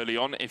map early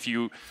on if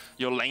your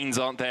lanes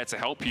aren't there to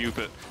help you.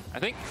 But I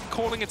think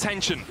calling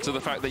attention to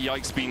the fact that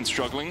Yike's been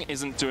struggling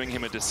isn't doing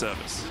him a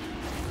disservice.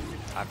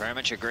 I very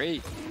much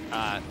agree.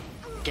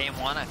 Game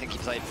one, I think he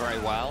played very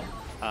well,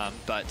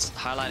 but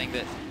highlighting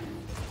that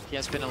he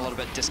has been a little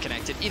bit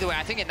disconnected. Either way,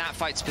 I think in that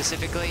fight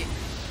specifically,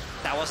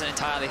 that wasn't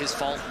entirely his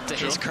fault, to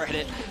his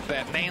credit,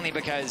 but mainly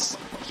because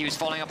he was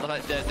following up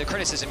the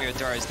criticism you would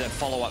throw is the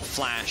follow-up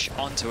flash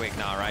onto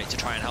IgNar, right, to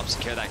try and help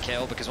secure that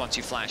kill, because once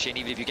you flash in,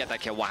 even if you get that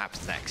kill, what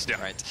happens next,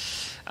 right?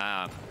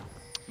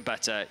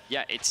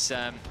 Yeah, it's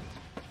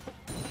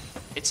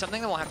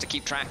something that we'll have to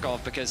keep track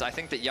of, because I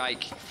think that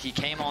Yike, he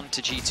came on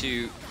to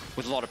G2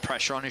 with a lot of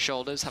pressure on his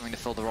shoulders, having to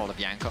fill the role of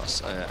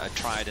Jankos, a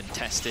tried and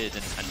tested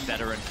and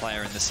veteran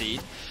player in the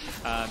seed.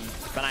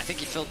 But I think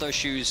he filled those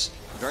shoes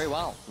very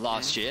well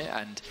last year,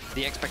 and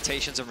the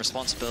expectations and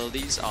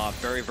responsibilities are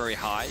very, very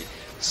high.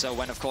 So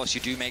when, of course,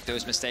 you do make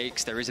those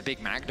mistakes, there is a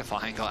big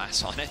magnifying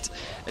glass on it,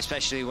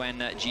 especially when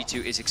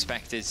G2 is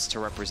expected to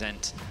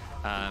represent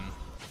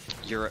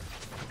Europe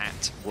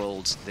at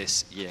Worlds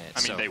this year.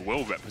 I mean, they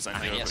will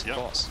represent Europe. Yes, of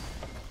course.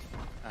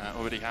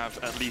 Already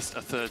have at least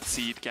a third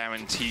seed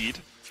guaranteed.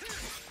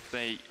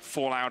 They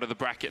fall out of the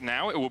bracket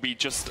now. It will be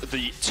just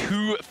the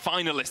 2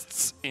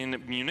 finalists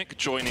in Munich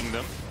joining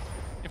them.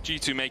 If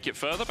G2 make it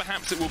further,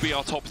 perhaps it will be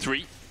our top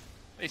 3.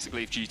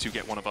 Basically, if G2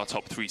 get one of our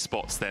top 3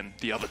 spots, then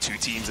the other 2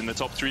 teams in the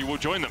top 3 will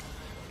join them.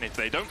 And if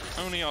they don't,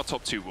 only our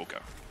top 2 will go.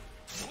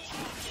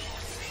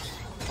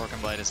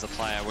 BrokenBlade is the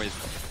player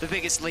with the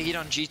biggest lead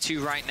on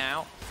G2 right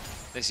now.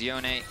 This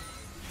Yone,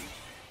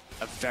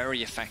 a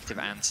very effective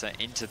answer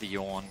into the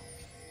Ornn.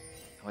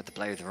 With the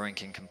Blade of the Ruin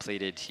King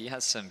completed, he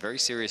has some very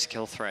serious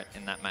kill threat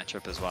in that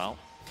matchup as well.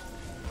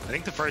 I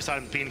think the first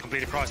time being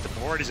complete across the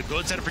board is a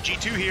good setup for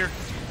G2 here.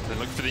 They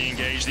look for the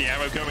engage, the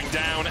arrow going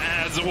down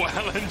as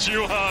well, and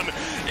Juhan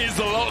is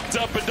locked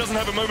up and doesn't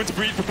have a moment to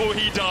breathe before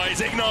he dies.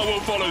 IgNar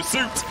will follow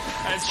suit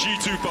as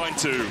G2 find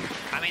 2.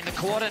 I mean, the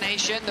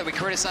coordination that we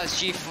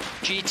criticized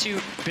G2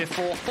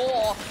 before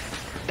 4,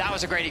 that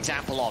was a great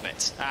example of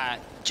it.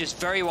 Just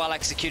very well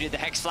executed, the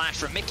Hex Flash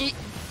from Mikyx.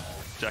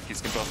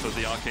 Jackie's can buffer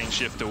the Arcane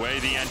Shift away.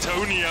 The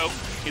Antonio,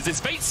 is his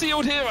fate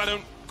sealed here? I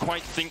don't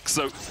quite think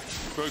so.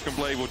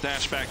 BrokenBlade will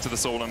dash back to the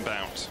Soul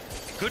Unbound.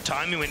 Good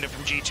timing window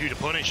from G2 to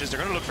punish as they're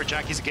going to look for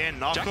Jackie's again.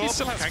 Knock Jackie up,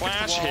 still has can't get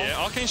flash to the wall. here.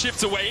 Arcane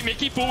Shift's away.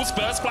 Mikyx falls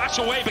first. Flash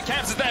away, but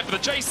Caps is there for the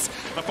chase.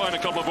 A final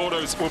couple of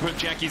autos will put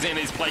Jackie's in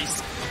his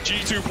place.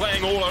 G2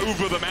 playing all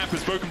over the map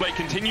as BrokenBlade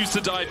continues to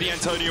dive the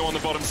Antonio on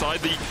the bottom side.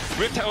 The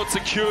Rift Herald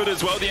secured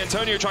as well. The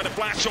Antonio trying to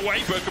flash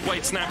away.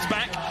 BrokenBlade snaps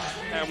back.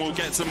 And we'll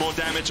get some more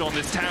damage on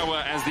this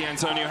tower as the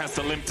Antonio has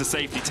to limp to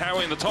safety.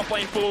 Tower in the top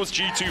lane falls.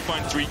 G2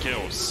 find 3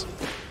 kills.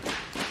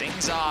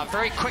 Things are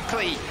very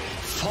quickly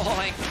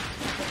falling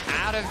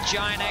out of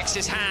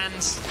GIANTX's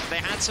hands. They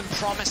had some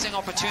promising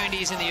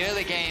opportunities in the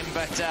early game,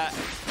 but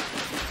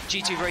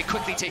G2 very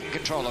quickly taking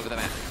control over the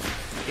map.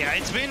 Yeah,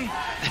 it's been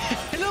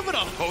a little bit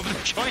all over the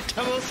joint,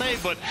 I will say,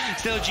 but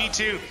still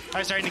G2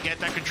 are starting to get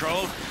that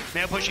control.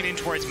 Now pushing in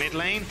towards mid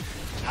lane.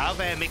 Have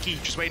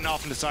Mikyx just waiting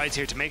off on the sides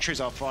here to make sure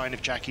he's offline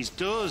if Jackie's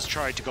does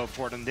try to go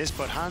forward on this,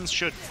 but Hans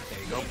should, there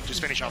you go,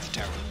 just finish off the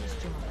tower.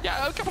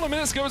 Yeah, a couple of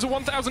minutes ago it was a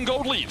 1,000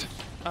 gold lead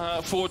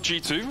for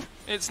G2.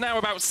 It's now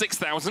about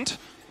 6,000,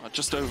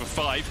 just over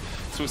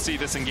 5, so we'll see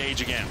this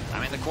engage again. I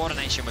mean, the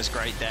coordination was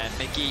great there.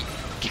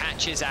 Mikyx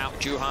catches out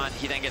Juhan.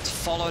 He then gets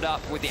followed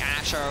up with the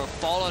Ashe,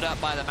 followed up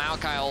by the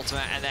Maokai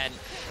ultimate, and then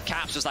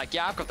Caps was like,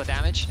 yeah, I've got the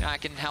damage. I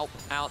can help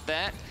out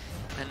there.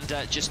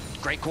 And just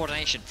great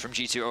coordination from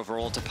G2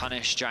 overall to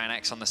punish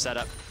GIANTX on the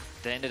setup.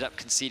 They ended up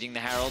conceding the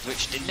Herald,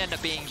 which didn't end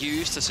up being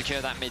used to secure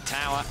that mid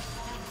tower.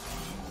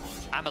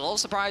 I'm a little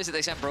surprised that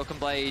they sent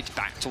BrokenBlade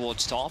back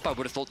towards top. I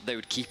would have thought that they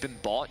would keep him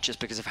bot just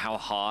because of how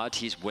hard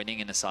he's winning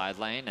in the side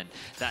lane, and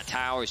that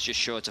tower is just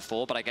sure to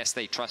fall, but I guess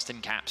they trust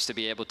in Caps to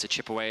be able to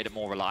chip away at it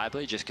more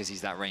reliably just because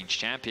he's that ranged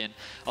champion.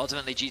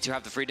 Ultimately, G2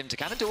 have the freedom to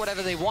kind of do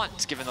whatever they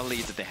want given the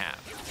lead that they have.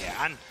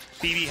 Yeah, and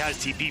BB has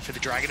TP for the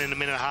Dragon in a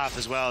minute and a half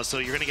as well, so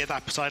you're going to get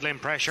that side lane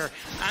pressure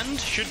and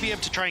should be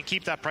able to try and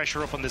keep that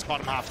pressure up on this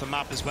bottom half of the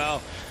map as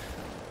well.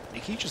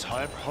 Yike just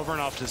hovering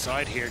off to the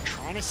side here,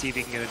 trying to see if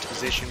he can get into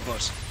position,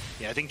 but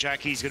yeah, I think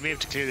Jackie's going to be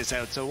able to clear this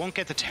out, so won't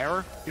get the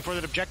tower before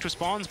that objective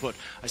spawns, but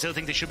I still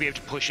think they should be able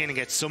to push in and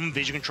get some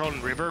vision control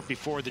in River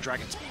before the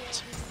Dragon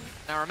spawns.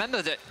 Now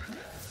remember that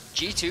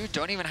G2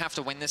 don't even have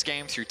to win this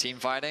game through team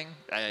fighting.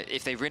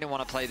 If they really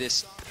want to play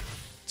this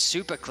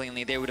super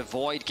cleanly, they would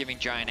avoid giving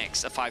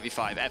GIANTX a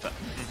 5v5 ever.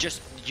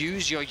 Just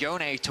use your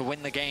Yone to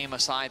win the game a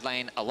side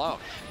lane alone.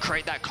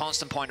 Create that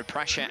constant point of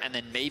pressure and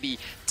then maybe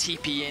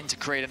TP in to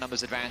create a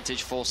numbers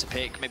advantage, force a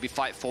pick, maybe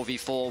fight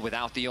 4v4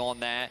 without the Ornn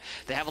there.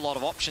 They have a lot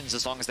of options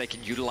as long as they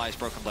can utilize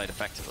BrokenBlade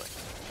effectively.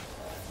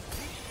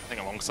 I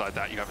think alongside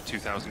that, you have a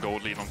 2,000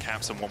 gold lead on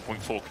Caps and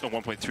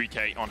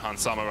 1.3k on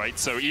Hansama, right?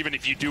 So even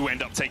if you do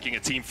end up taking a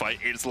team fight,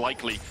 it's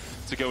likely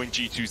to go in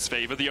G2's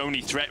favor. The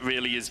only threat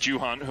really is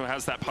Juhan, who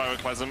has that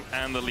Pyroclasm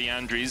and the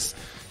Liandry's.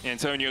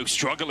 Antonio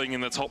struggling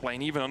in the top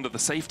lane, even under the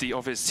safety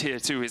of his tier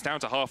 2. He's down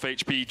to half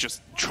HP,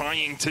 just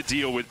trying to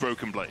deal with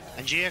BrokenBlade.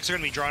 And GX are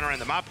going to be drawn around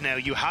the map now.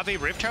 You have a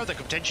Rift Tower that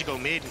could potentially go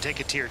mid and take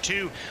a tier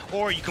 2,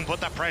 or you can put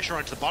that pressure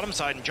onto the bottom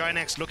side, and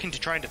GIANTX looking to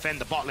try and defend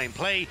the bot lane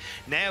play.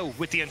 Now,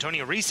 with the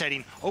Antonio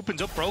resetting,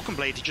 opens up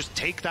BrokenBlade to just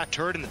take that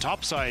turret in the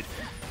top side.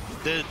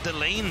 The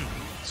lane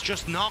is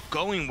just not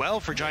going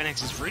well for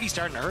GIANTX. It's really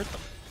starting to hurt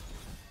them.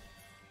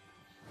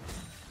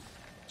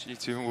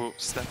 G2 will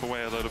step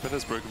away a little bit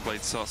as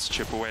BrokenBlade starts to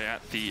chip away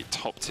at the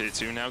top tier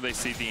 2. Now they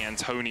see the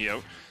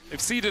Antonio. They've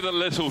ceded a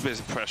little bit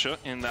of pressure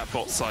in that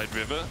bot side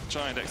river.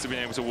 GIANTX have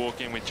been able to walk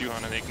in with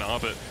Juhan and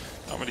IgNar, but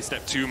can't really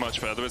step too much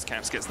further as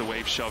Caps gets the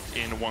wave shoved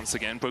in once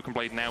again.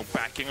 BrokenBlade now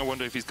backing. I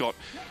wonder if he's got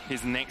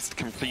his next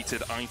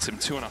completed item,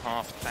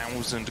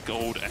 2,500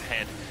 gold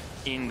ahead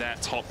in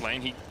that top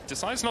lane. He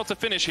decides not to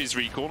finish his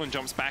recall and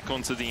jumps back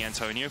onto the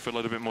Antonio for a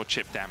little bit more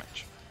chip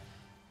damage.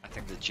 I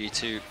think the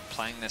G2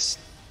 playing this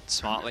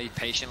smartly,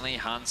 patiently.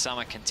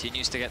 Hansama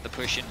continues to get the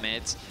push in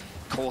mids.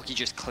 Corki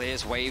just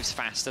clears waves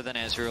faster than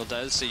Ezeal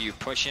does, so you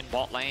push in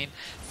bot lane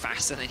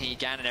faster than he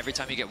can, and every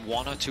time you get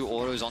 1 or 2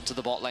 autos onto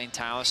the bot lane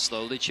tower,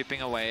 slowly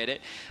chipping away at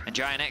it. And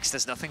GIANTX,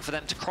 there's nothing for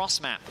them to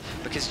cross-map,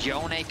 because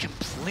Yone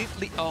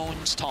completely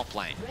owns top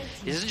lane.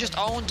 He doesn't just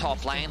own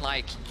top lane,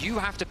 like, you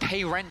have to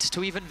pay rent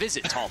to even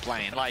visit top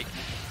lane. Like,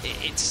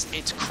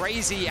 it's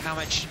crazy how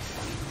much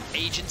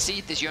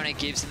agency this Yone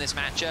gives in this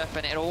matchup,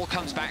 and it all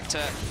comes back to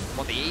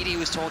what the AD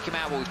was talking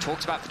about, what we've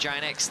talked about for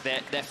GIANTX.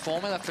 Their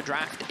formula for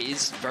draft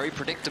is very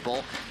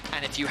predictable,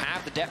 and if you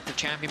have the depth of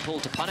champion pool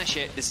to punish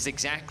it, this is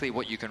exactly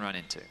what you can run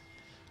into.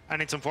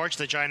 And it's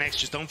unfortunate that GIANTX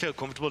just don't feel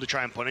comfortable to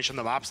try and punish on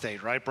the map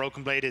state, right?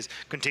 BrokenBlade is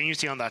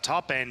continuously on that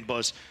top end,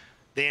 but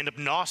they end up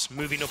not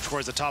moving up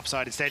towards the top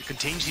side, instead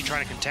continuously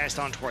trying to contest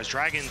on towards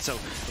Dragon, so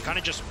they kind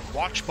of just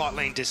watch bot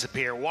lane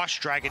disappear, watch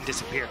Dragon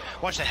disappear,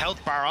 watch the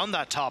health bar on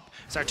that top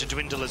start to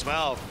dwindle as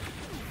well.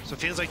 So it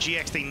feels like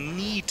GX, they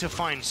need to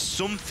find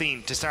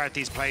something to start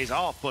these plays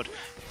off, but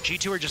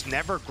G2 are just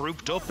never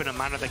grouped up in a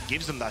manner that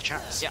gives them that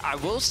chance. Yeah, I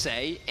will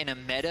say, in a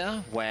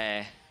meta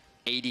where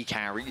AD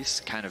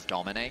carries kind of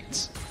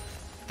dominates,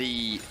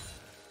 the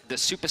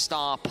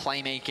superstar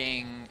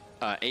playmaking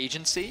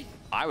agency,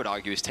 I would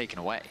argue, is taken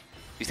away.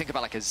 You think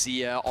about like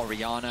Ezeal,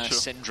 Orianna,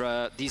 sure.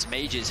 Syndra, these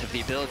mages have the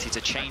ability to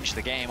change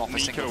the game off a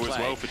single play. As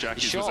well for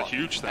Jackies was a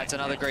huge thing. That's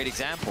another great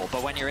example.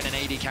 But when you're in an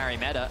AD carry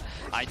meta,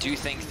 I do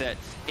think that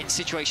in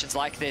situations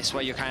like this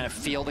where you kind of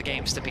feel the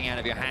game slipping out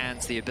of your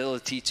hands, the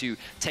ability to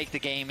take the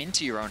game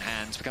into your own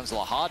hands becomes a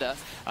lot harder.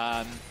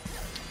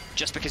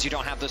 Just because you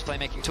don't have those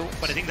playmaking tools.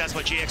 But I think that's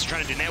what GX are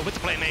trying to do now with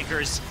the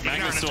playmakers.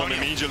 Magnustorm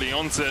immediately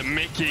onto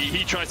Mikyx.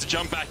 He tries to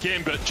jump back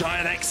in, but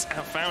GIANTX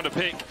have found a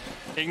pick.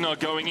 IgNar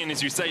going in,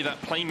 as you say, that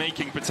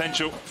playmaking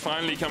potential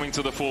finally coming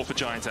to the fore for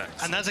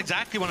GIANTX. And that's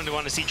exactly what I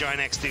want to see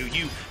GIANTX do.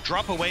 You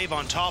drop a wave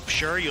on top,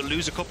 sure, you'll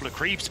lose a couple of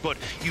creeps, but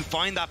you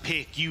find that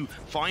pick, you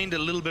find a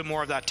little bit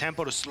more of that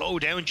tempo to slow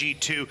down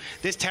G2.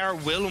 This tower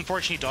will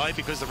unfortunately die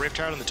because of the Rift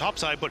Tower on the top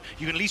side, but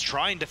you can at least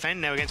try and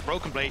defend now against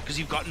BrokenBlade because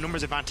you've got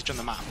numbers advantage on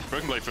the map.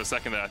 BrokenBlade for a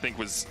second there, I think,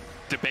 was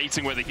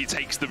debating whether he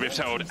takes the Rift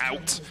Tower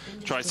out,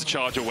 tries to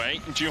charge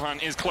away.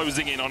 Juhan is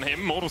closing in on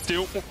him. Mortal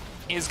Steel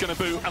is going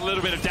to boot a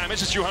little bit of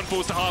damage as Juhan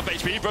falls to half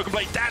HP.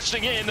 BrokenBlade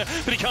dashing in,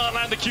 but he can't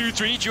land the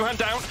Q3. Juhan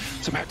down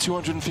to about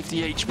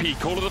 250 HP.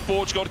 Call of the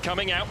Forge God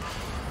coming out.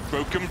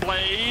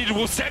 BrokenBlade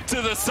will step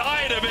to the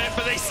side of it,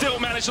 but they still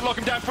manage to lock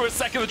him down for a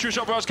second. The True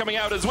Shot Barrage coming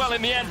out as well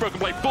in the end.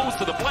 BrokenBlade falls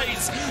to the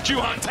blaze.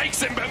 Juhan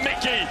takes him, but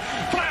Mikyx,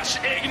 flash,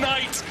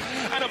 ignite,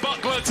 and a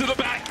buckler to the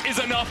back is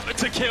enough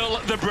to kill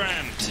the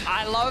brand.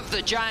 I love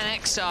that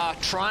GIANTX are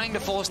trying to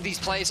force these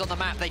plays on the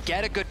map. They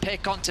get a good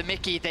pick onto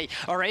Mikyx. They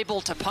are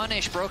able to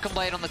punish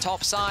BrokenBlade on the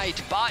top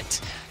side, but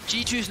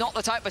G2's not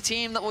the type of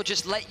team that will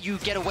just let you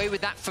get away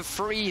with that for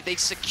free. They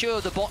secure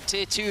the bot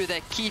tier 2.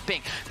 They're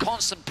keeping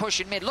constant push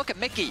in mid. Look at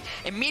Mikyx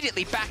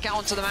immediately back out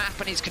onto the map,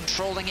 and he's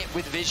controlling it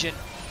with vision.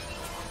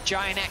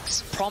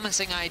 GIANTX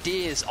promising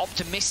ideas,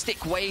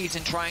 optimistic ways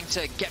in trying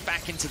to get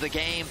back into the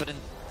game, but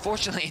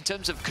unfortunately in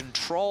terms of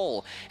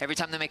control, every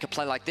time they make a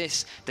play like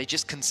this, they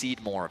just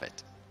concede more of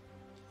it.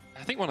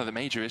 I think one of the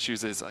major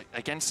issues is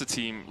against a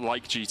team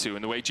like G2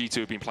 and the way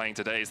G2 have been playing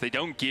today is they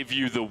don't give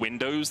you the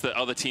windows that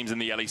other teams in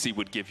the LEC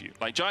would give you.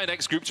 Like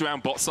GIANTX groups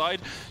around bot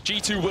side,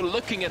 G2 were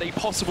looking at a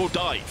possible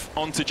dive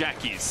onto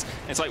Jackies.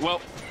 It's like, well,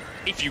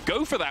 if you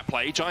go for that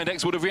play,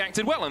 GIANTX would have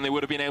reacted well and they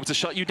would have been able to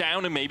shut you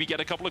down and maybe get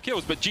a couple of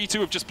kills. But G2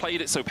 have just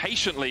played it so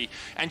patiently,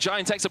 and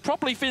GIANTX are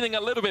probably feeling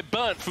a little bit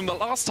burnt from the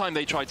last time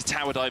they tried to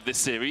tower dive this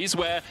series,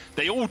 where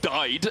they all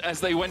died as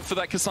they went for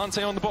that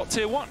Cassante on the bot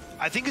tier 1.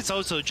 I think it's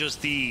also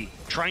just the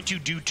trying to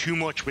do too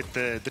much with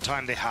the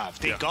time they have.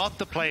 They got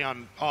the play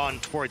on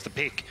towards the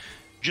pick.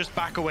 Just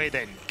back away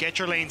then. Get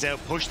your lanes out,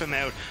 push them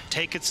out,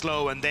 take it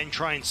slow, and then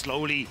try and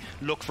slowly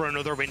look for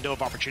another window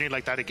of opportunity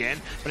like that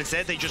again. But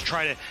instead, they just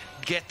try to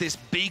get this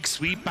big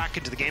sweep back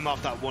into the game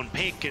off that one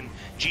pick, and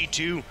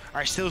G2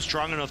 are still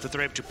strong enough that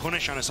they're able to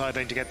punish on a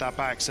sideline to get that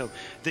back. So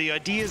the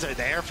ideas are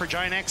there for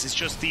GIANTX. It's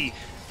just the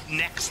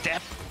next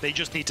step. They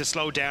just need to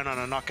slow down on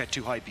and not get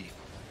too hypey.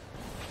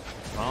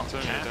 Well,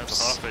 turning it down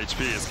to half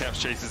HP as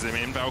Caps chases him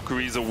in.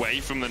 Valkyrie's away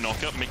from the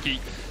knockup. Mikyx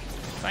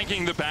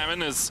thanking the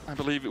Baron, as I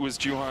believe it was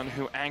Juhan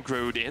who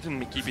aggroed it,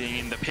 and Mikyx being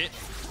in the pit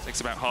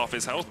takes about half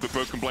his health, but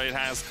BrokenBlade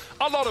has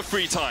a lot of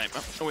free time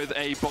with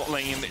a bot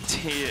lane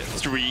tier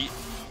 3.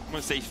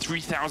 Almost a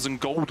 3,000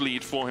 gold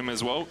lead for him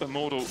as well.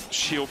 Immortal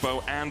Shield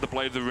Bow and the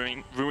Blade of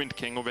the Ruined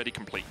King already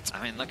complete.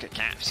 I mean, look at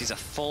Caps. He's a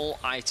full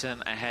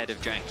item ahead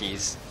of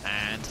Jackies.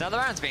 And now the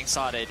Baron's being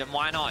sided, and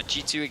why not?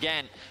 G2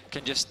 again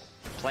can just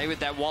play with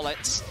their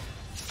wallets,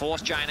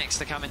 force GIANTX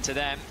to come into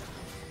them.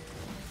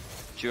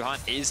 Juhan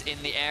is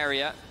in the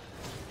area.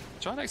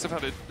 GIANTX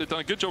have done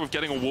a good job of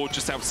getting a ward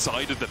just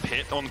outside of the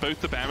pit. On both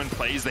the Baron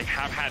plays, they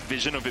have had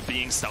vision of it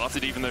being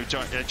started, even though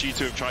G2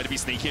 have tried to be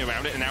sneaky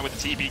around it. And now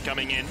with the TP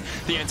coming in,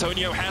 the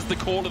Antonio has the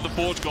Call of the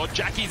Forge God.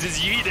 Jackies is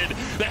yeeted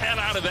the hell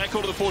out of there.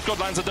 Call of the Forge God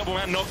lands a double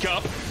man knock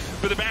up,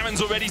 but the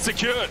Baron's already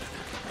secured.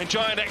 And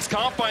GIANTX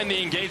can't find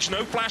the engage.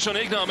 No flash on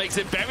IgNar makes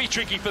it very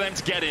tricky for them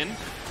to get in.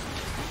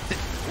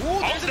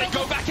 Oh, they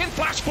go back in,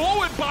 flash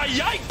forward by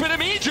Yike, but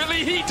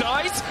immediately he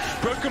dies.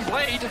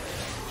 BrokenBlade,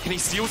 can he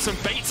steal some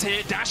baits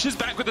here? Dashes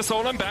back with the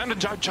Soul Unbound, and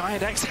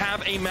GIANTX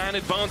have a man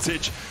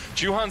advantage.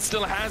 Juhan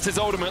still has his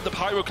ultimate, the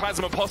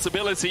Pyroclasma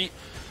possibility.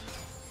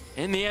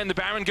 In the end, the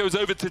Baron goes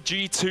over to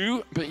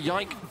G2, but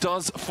Yike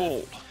does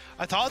fall.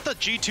 I thought that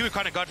G2 had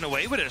kind of gotten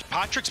away with it.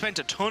 Patrik spent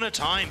a ton of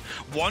time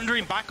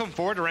wandering back and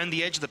forth around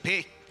the edge of the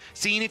pit,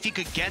 seeing if he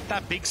could get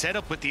that big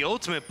setup with the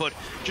ultimate, but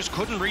just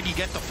couldn't really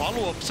get the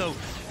follow-up. So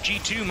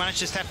G2 managed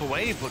to step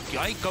away, but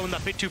Yike going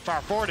that bit too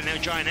far forward, and now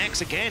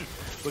GIANTX again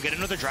will get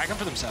another dragon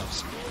for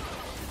themselves.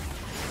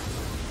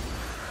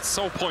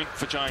 Sole point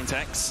for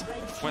GIANTX,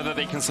 whether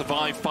they can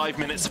survive 5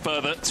 minutes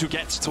further to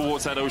get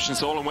towards that Ocean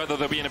Soul, and whether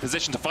they'll be in a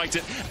position to fight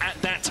it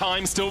at that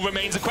time still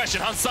remains a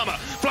question. Summer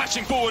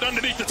flashing forward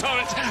underneath the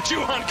turret.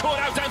 Juhan caught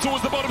out down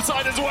towards the bottom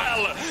side as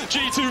well.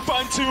 G2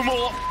 find 2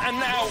 more, and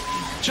now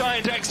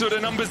GIANTX with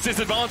a numbers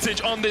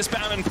disadvantage on this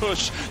Baron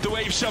push. The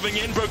wave shoving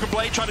in,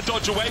 BrokenBlade trying to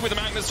dodge away with the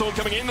Magnus Sword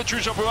coming in. The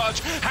True Shot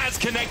Barrage has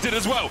connected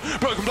as well.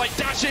 BrokenBlade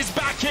dashes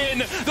back in.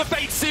 The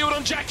fate sealed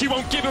on Jackie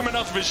won't give him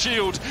enough of a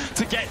shield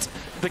to get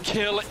the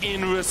kill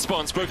in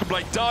response.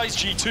 BrokenBlade dies.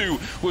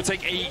 G2 will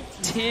take a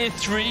tier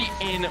 3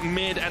 in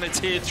mid and a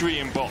tier 3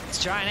 in bot.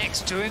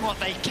 GIANTX doing what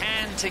they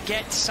can to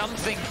get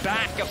something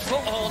back, a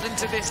foothold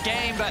into this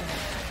game, but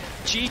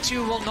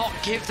G2 will not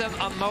give them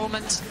a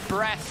moment's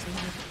breath.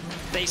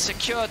 They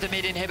secure the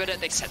mid inhibitor,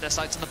 they set their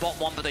sights on the bot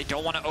one, but they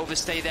don't want to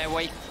overstay their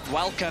way.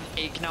 Welcome,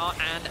 IgNar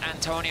and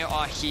Antonio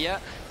are here.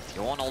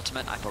 The Ornn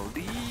ultimate, I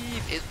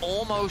believe, is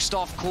almost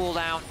off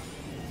cooldown.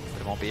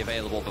 It won't be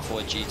available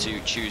before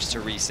G2 choose to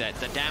reset.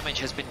 The damage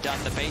has been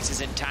done, the base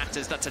is in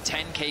tatters. That's a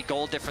 10k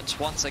gold difference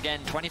once again,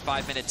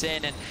 25 minutes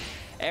in, and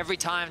every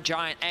time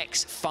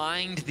GIANTX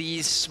find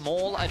these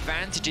small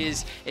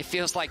advantages, it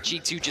feels like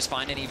G2 just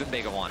find an even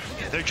bigger one.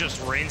 Yeah, they're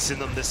just rinsing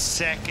them the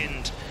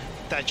second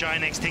that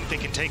GIANTX think they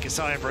can take a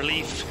sigh of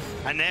relief.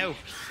 And now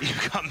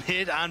you've got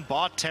mid and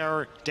bot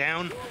tower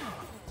down.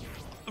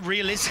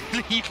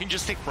 Realistically, you can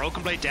just stick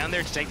BrokenBlade down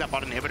there to take that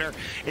bot inhibitor.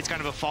 It's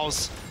kind of a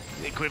false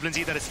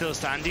equivalency that it's still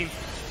standing,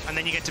 and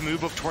then you get to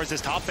move up towards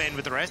this top end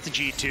with the rest of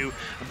G2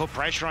 and put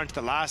pressure onto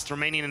the last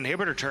remaining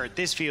inhibitor turret.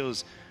 This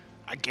feels,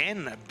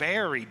 again, a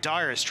very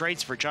dire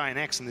straits for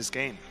GIANTX in this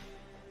game.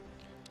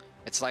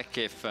 It's like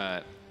if,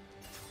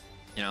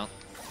 you know,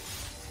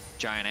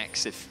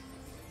 GIANTX, if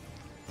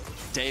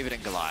David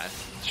and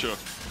Goliath. Sure.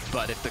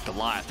 But if the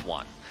Goliath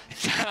won.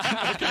 If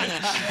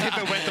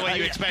it went the way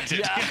you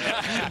expected.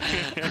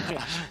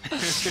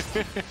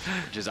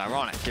 Which is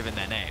ironic, given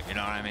their name, you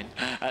know what I mean?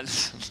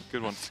 That's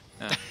good one.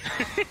 Yeah.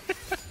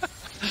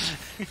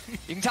 You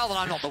can tell that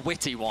I'm not the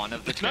witty one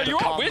of the No, you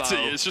are combo. witty.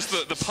 It's just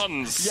that the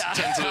puns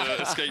tend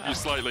to escape you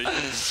slightly.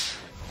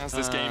 As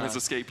this game has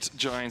escaped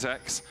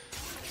GIANTX.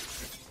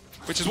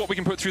 Which is what we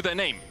can put through their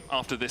name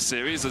after this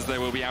series, as they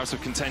will be out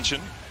of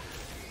contention.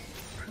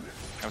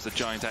 That was a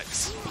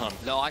GIANTX pun.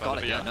 No, I got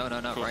it. Yeah, no,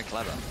 cool. Very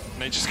clever.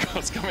 Nature's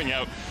God's coming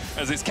out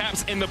as his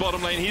Cap's in the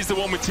bottom lane. He's the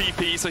one with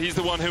TP, so he's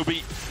the one who'll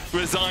be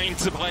resigned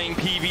to playing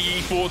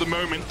PvE for the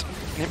moment.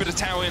 Inhibitor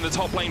Tower in the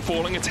top lane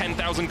falling, a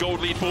 10,000 gold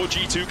lead for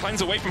G2.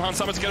 Cleanse away from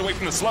Hansama to get away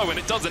from the slow, and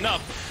it does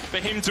enough for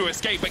him to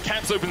escape. But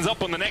Caps opens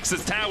up on the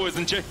Nexus towers,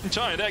 and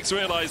GIANTX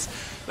realize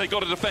they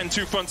got to defend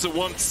two fronts at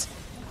once.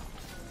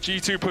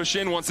 G2 push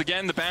in once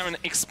again. The Baron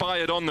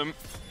expired on them,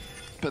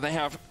 but they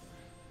have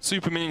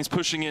super minions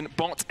pushing in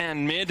bot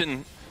and mid,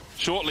 and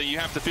shortly you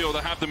have to feel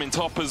they'll have them in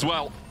top as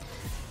well.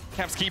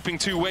 Caps keeping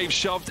two waves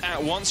shoved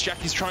at once.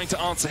 Jackie's trying to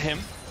answer him.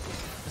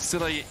 There's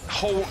still a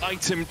whole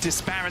item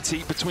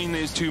disparity between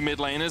those two mid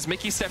laners.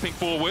 Mikyx stepping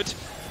forward.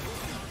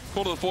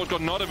 Call of the Forge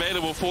God not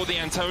available for the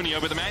Antonio,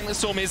 but the Magnet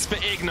Storm is for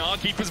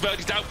IgNar. Keeper's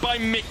Verdict out by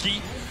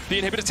Mikyx.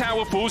 The Inhibitor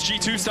Tower falls.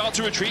 G2 start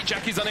to retreat.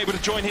 Jackie's unable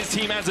to join his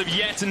team as of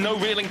yet, and no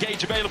real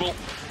engage available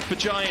for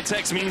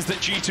GIANTX means that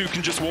G2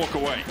 can just walk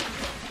away.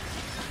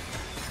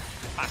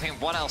 I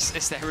think what else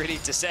is there really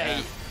to say?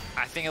 Yeah.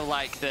 I think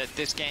like that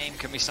this game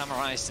can be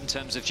summarized in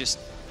terms of just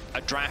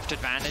a draft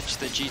advantage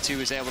that G2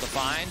 is able to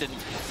find, and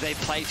they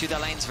play through their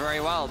lanes very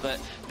well. But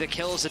the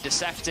kills are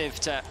deceptive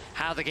to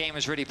how the game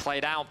has really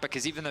played out,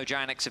 because even though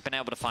GIANTX have been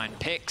able to find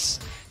picks,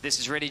 this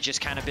has really just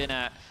kind of been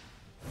a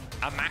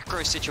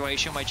macro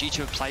situation where G2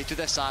 have played through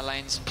their side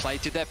lanes,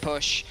 played through their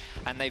push,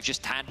 and they've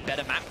just had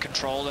better map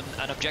control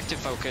and objective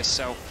focus.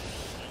 So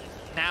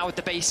now with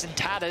the base in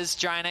tatters,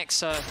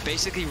 GIANTX are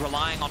basically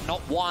relying on not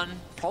one,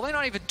 probably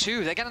not even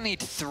two. They're going to need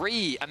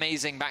 3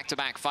 amazing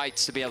back-to-back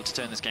fights to be able to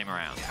turn this game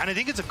around. And I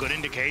think it's a good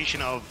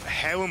indication of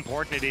how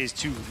important it is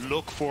to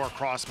look for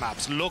cross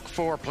maps, look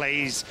for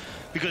plays,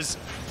 because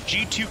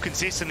G2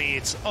 consistently,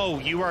 it's, oh,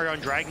 you are on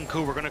Dragon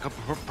Coup, we're going to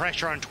put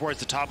pressure on towards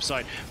the top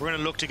side, we're going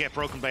to look to get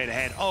BrokenBlade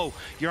ahead. Oh,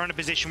 you're in a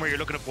position where you're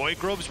looking at Void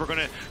Grubs, we're going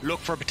to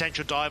look for a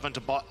potential dive onto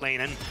bot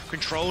lane and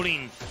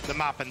controlling the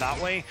map in that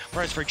way.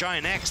 Whereas for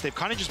GIANTX, they've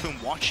kind of just been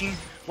watching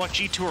what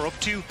G2 are up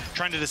to,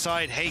 trying to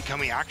decide, hey, can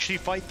we actually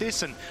fight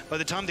this? And by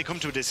the time they come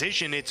to a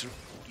decision, it's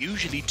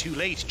usually too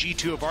late.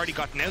 G2 have already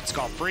gotten out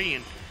scot-free,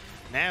 and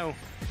now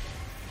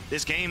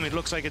this game, it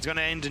looks like it's going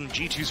to end in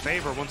G2's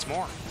favor once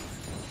more.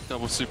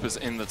 Double supers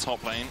in the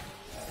top lane.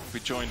 We're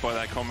joined by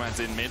their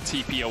comrades in mid.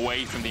 TP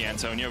away from the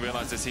Antonio.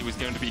 Realized as he was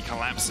going to be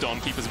collapsed on.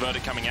 Keeper's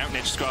Verdict coming out.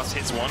 Nature's Grasp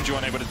hits one.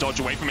 Juhan able to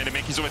dodge away from it. And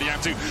Mikyx already down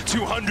to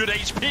 200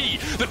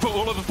 HP. The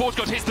All of the Forge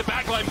God hits the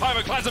backline.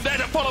 Pyroclasm there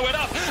to follow it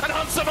up. And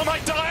Hansama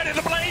might die in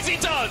the blaze. He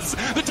does.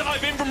 The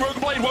dive in from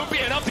BrokenBlade won't be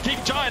enough to keep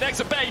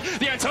GIANTX at bay.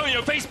 The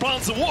Antonio face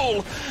plants the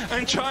wall.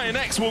 And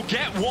GIANTX will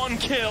get one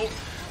kill.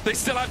 They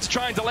still have to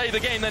try and delay the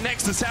game. Their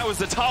Nexus Tower is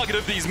the target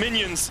of these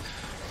minions.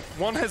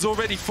 One has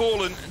already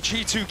fallen.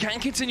 G2 can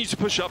continue to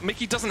push up.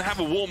 Mikyx doesn't have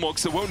a Warmog,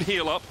 so won't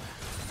heal up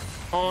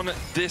on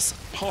this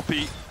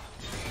Poppy.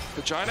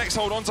 The GIANTX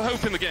hold on to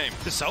hope in the game.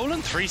 The Soul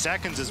in 3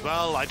 seconds as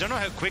well. I don't know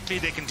how quickly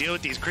they can deal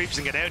with these creeps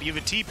and get out. You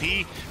have a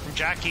TP from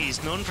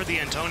Jackie's, none for the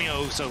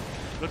Antonio, so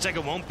looks like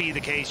it won't be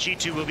the case.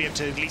 G2 will be able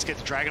to at least get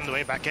the Dragon on the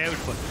way back out,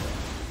 but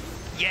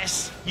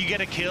yes, you get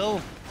a kill,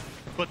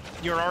 but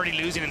you're already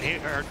losing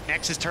in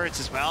Nexus turrets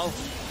as well.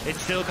 It's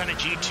still kind of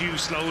G2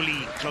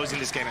 slowly closing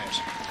this game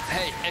out.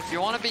 Hey, if you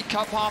want to be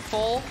cup half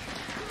full,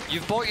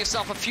 you've bought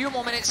yourself a few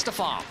more minutes to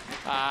farm.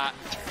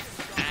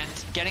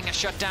 And getting a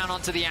shutdown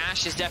onto the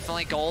Ashe is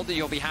definitely gold that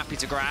you'll be happy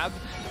to grab.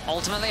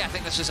 Ultimately, I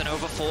think this is an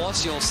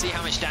overforce. You'll see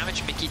how much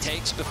damage Mikyx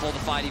takes before the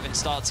fight even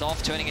starts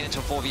off, turning it into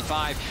a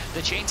 4v5.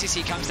 The chain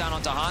CC comes down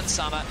onto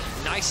Hansama.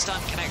 Nice stun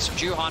connects from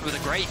Juhan with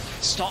a great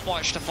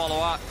stopwatch to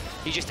follow up.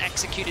 He just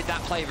executed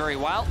that play very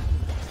well.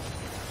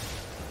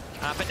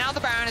 But now the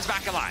Baron is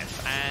back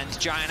alive, and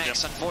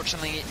GIANTX,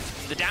 unfortunately,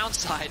 the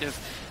downside of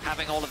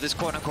having all of this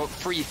quote-unquote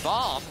free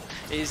farm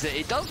is that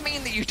it does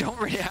mean that you don't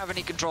really have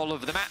any control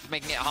over the map,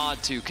 making it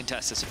hard to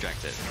contest this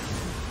objective.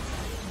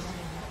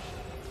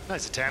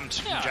 Nice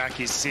attempt from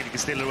Jackie's to see if he can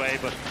steal it away,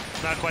 but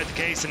not quite the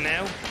case. And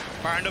now,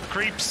 Baron up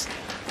creeps.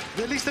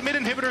 At least the mid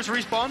inhibitors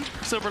respawn,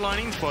 silver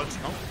linings, but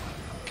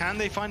can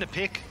they find a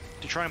pick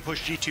to try and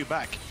push G2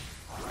 back?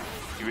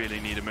 You really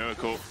need a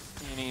miracle.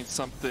 You need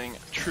something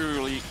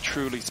truly,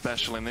 truly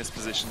special in this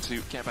position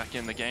to get back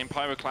in the game.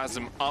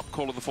 Pyroclasm up,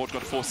 Call of the Forge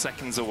God 4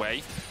 seconds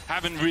away.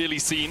 Haven't really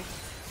seen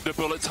the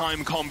bullet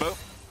time combo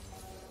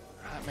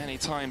that many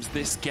times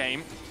this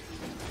game.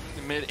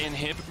 The mid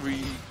inhib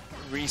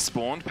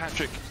respawned.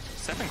 Patrik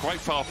stepping quite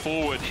far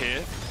forward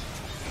here.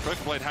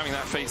 BrokenBlade having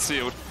that face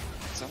sealed.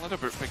 It's a little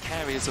bit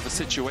precarious of a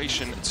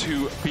situation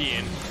to be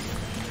in.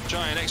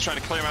 GIANTX trying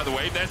to clear out the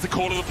wave. There's the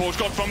call of the Porsche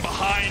God from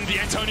behind. The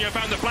Antonio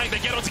found the flank. They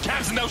get onto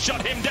Cabs and they'll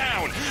shut him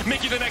down.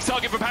 Mikyx the next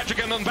target for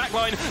Patrik, and on the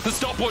backline, the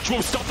stopwatch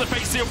will stop the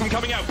face seal from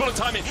coming out. Bullet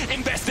timing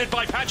invested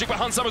by Patrik, but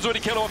Hunsummer's already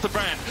killed off the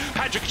brand.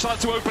 Patrik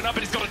starts to open up,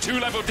 and he's got a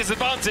 2-level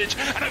disadvantage,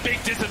 and a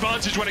big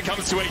disadvantage when it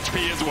comes to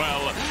HP as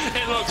well.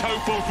 It looked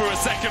hopeful for a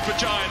second for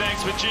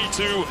GIANTX, but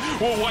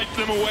G2 will wipe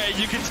them away.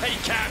 You can take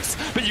Caps,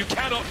 but you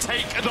cannot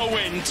take the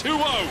win. 2-0,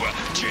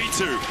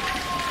 G2.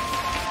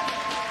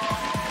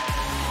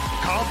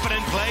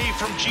 Confident play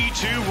from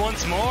G2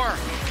 once more.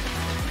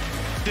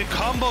 The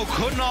combo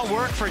could not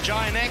work for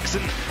GIANTX,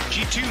 and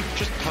G2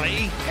 just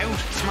play out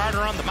smarter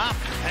on the map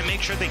and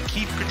make sure they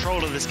keep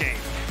control of this game.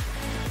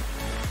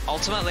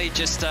 Ultimately,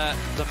 just the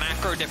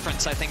macro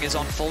difference, I think, is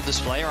on full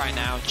display right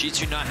now.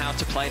 G2 know how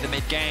to play the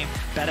mid-game,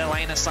 better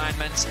lane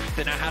assignments.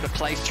 They know how to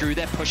play through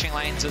their pushing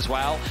lanes as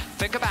well.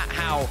 Think about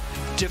how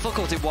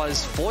difficult it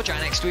was for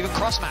GIANTX to even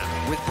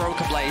cross-map with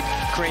BrokenBlade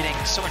creating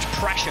so much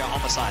pressure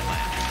on the side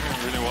lane.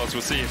 It really was.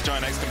 We'll see if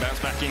GIANTX can bounce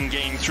back in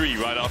Game 3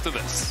 right after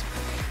this.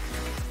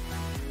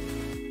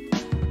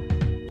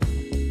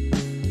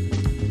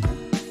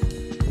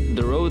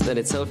 The road in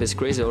itself is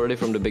crazy already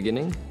from the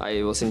beginning.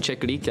 I was in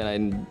Czech League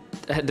and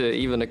I had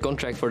even a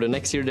contract for the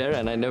next year there,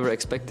 and I never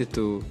expected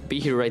to be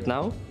here right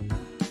now.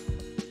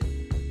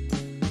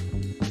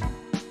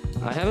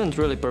 I haven't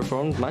really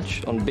performed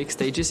much on big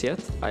stages yet.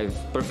 I've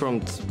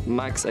performed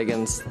max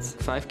against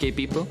 5k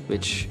people,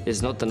 which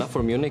is not enough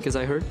for Munich, as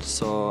I heard,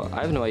 so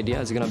I have no idea.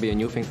 It's gonna be a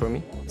new thing for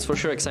me. It's for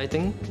sure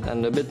exciting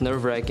and a bit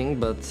nerve-wracking,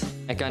 but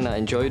I kinda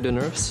enjoy the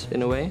nerves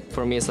in a way.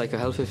 For me, it's like a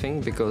healthy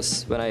thing,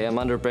 because when I am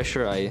under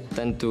pressure, I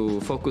tend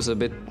to focus a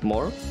bit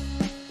more.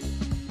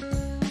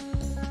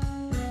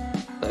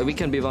 We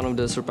can be one of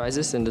the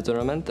surprises in the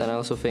tournament, and I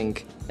also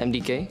think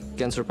MDK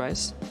can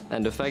surprise.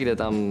 And the fact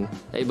that I'm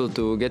able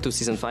to get to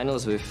Season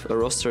Finals with a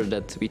roster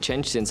that we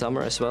changed in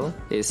summer as well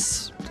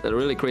is a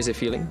really crazy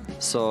feeling.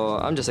 So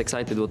I'm just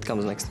excited what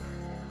comes next.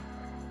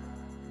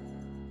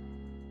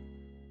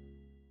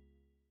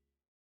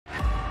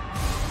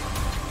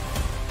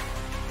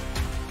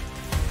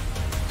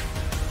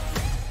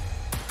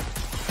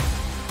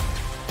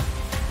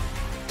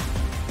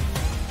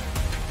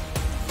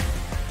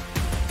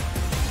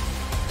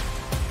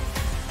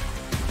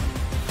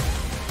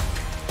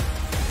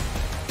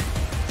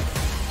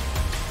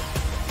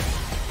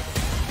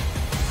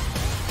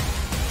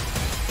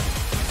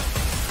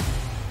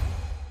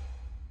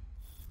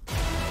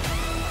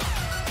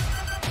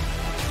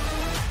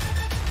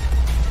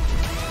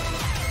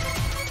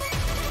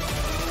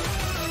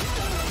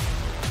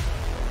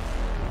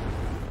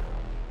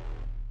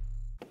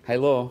 Hey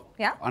Laure,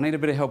 Yeah? I need a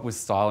bit of help with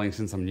styling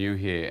since I'm new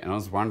here, and I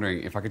was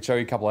wondering if I could show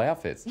you a couple of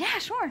outfits. Yeah,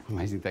 sure.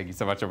 Amazing, thank you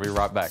so much, I'll be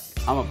right back.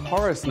 I'm a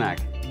poro snack.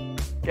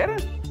 Get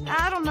it?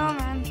 I don't know,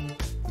 man.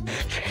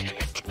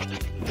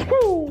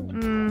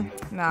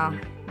 No,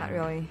 not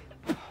really.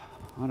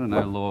 I don't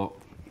know, Laure.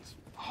 It's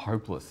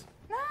hopeless.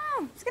 No,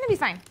 it's gonna be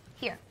fine.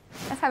 Here,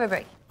 let's have a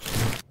break.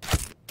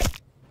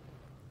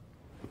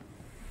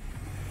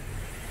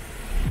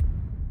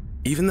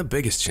 Even the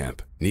biggest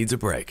champ needs a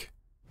break.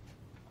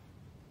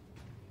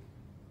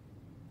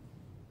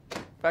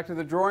 Back to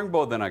the drawing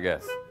board then, I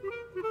guess.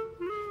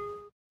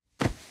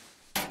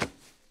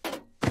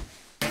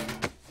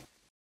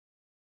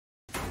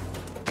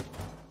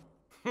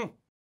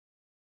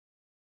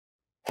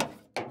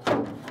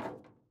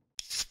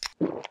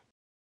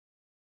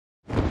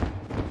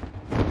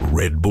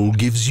 Red Bull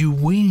gives you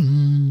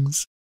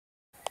wings.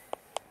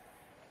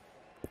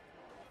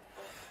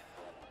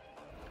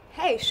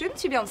 Hey,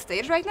 shouldn't you be on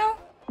stage right now?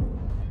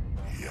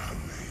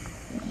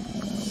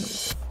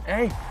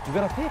 Hey, you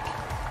got a pick.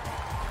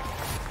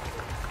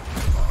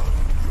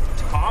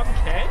 Tom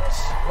Kent?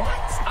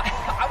 What?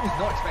 I was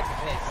not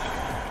expecting this.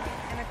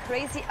 And a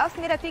crazy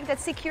off-meta pick that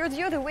secured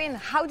you the win.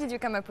 How did you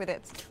come up with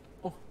it?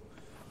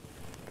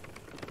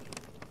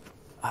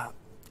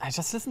 I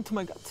just listened to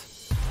my gut.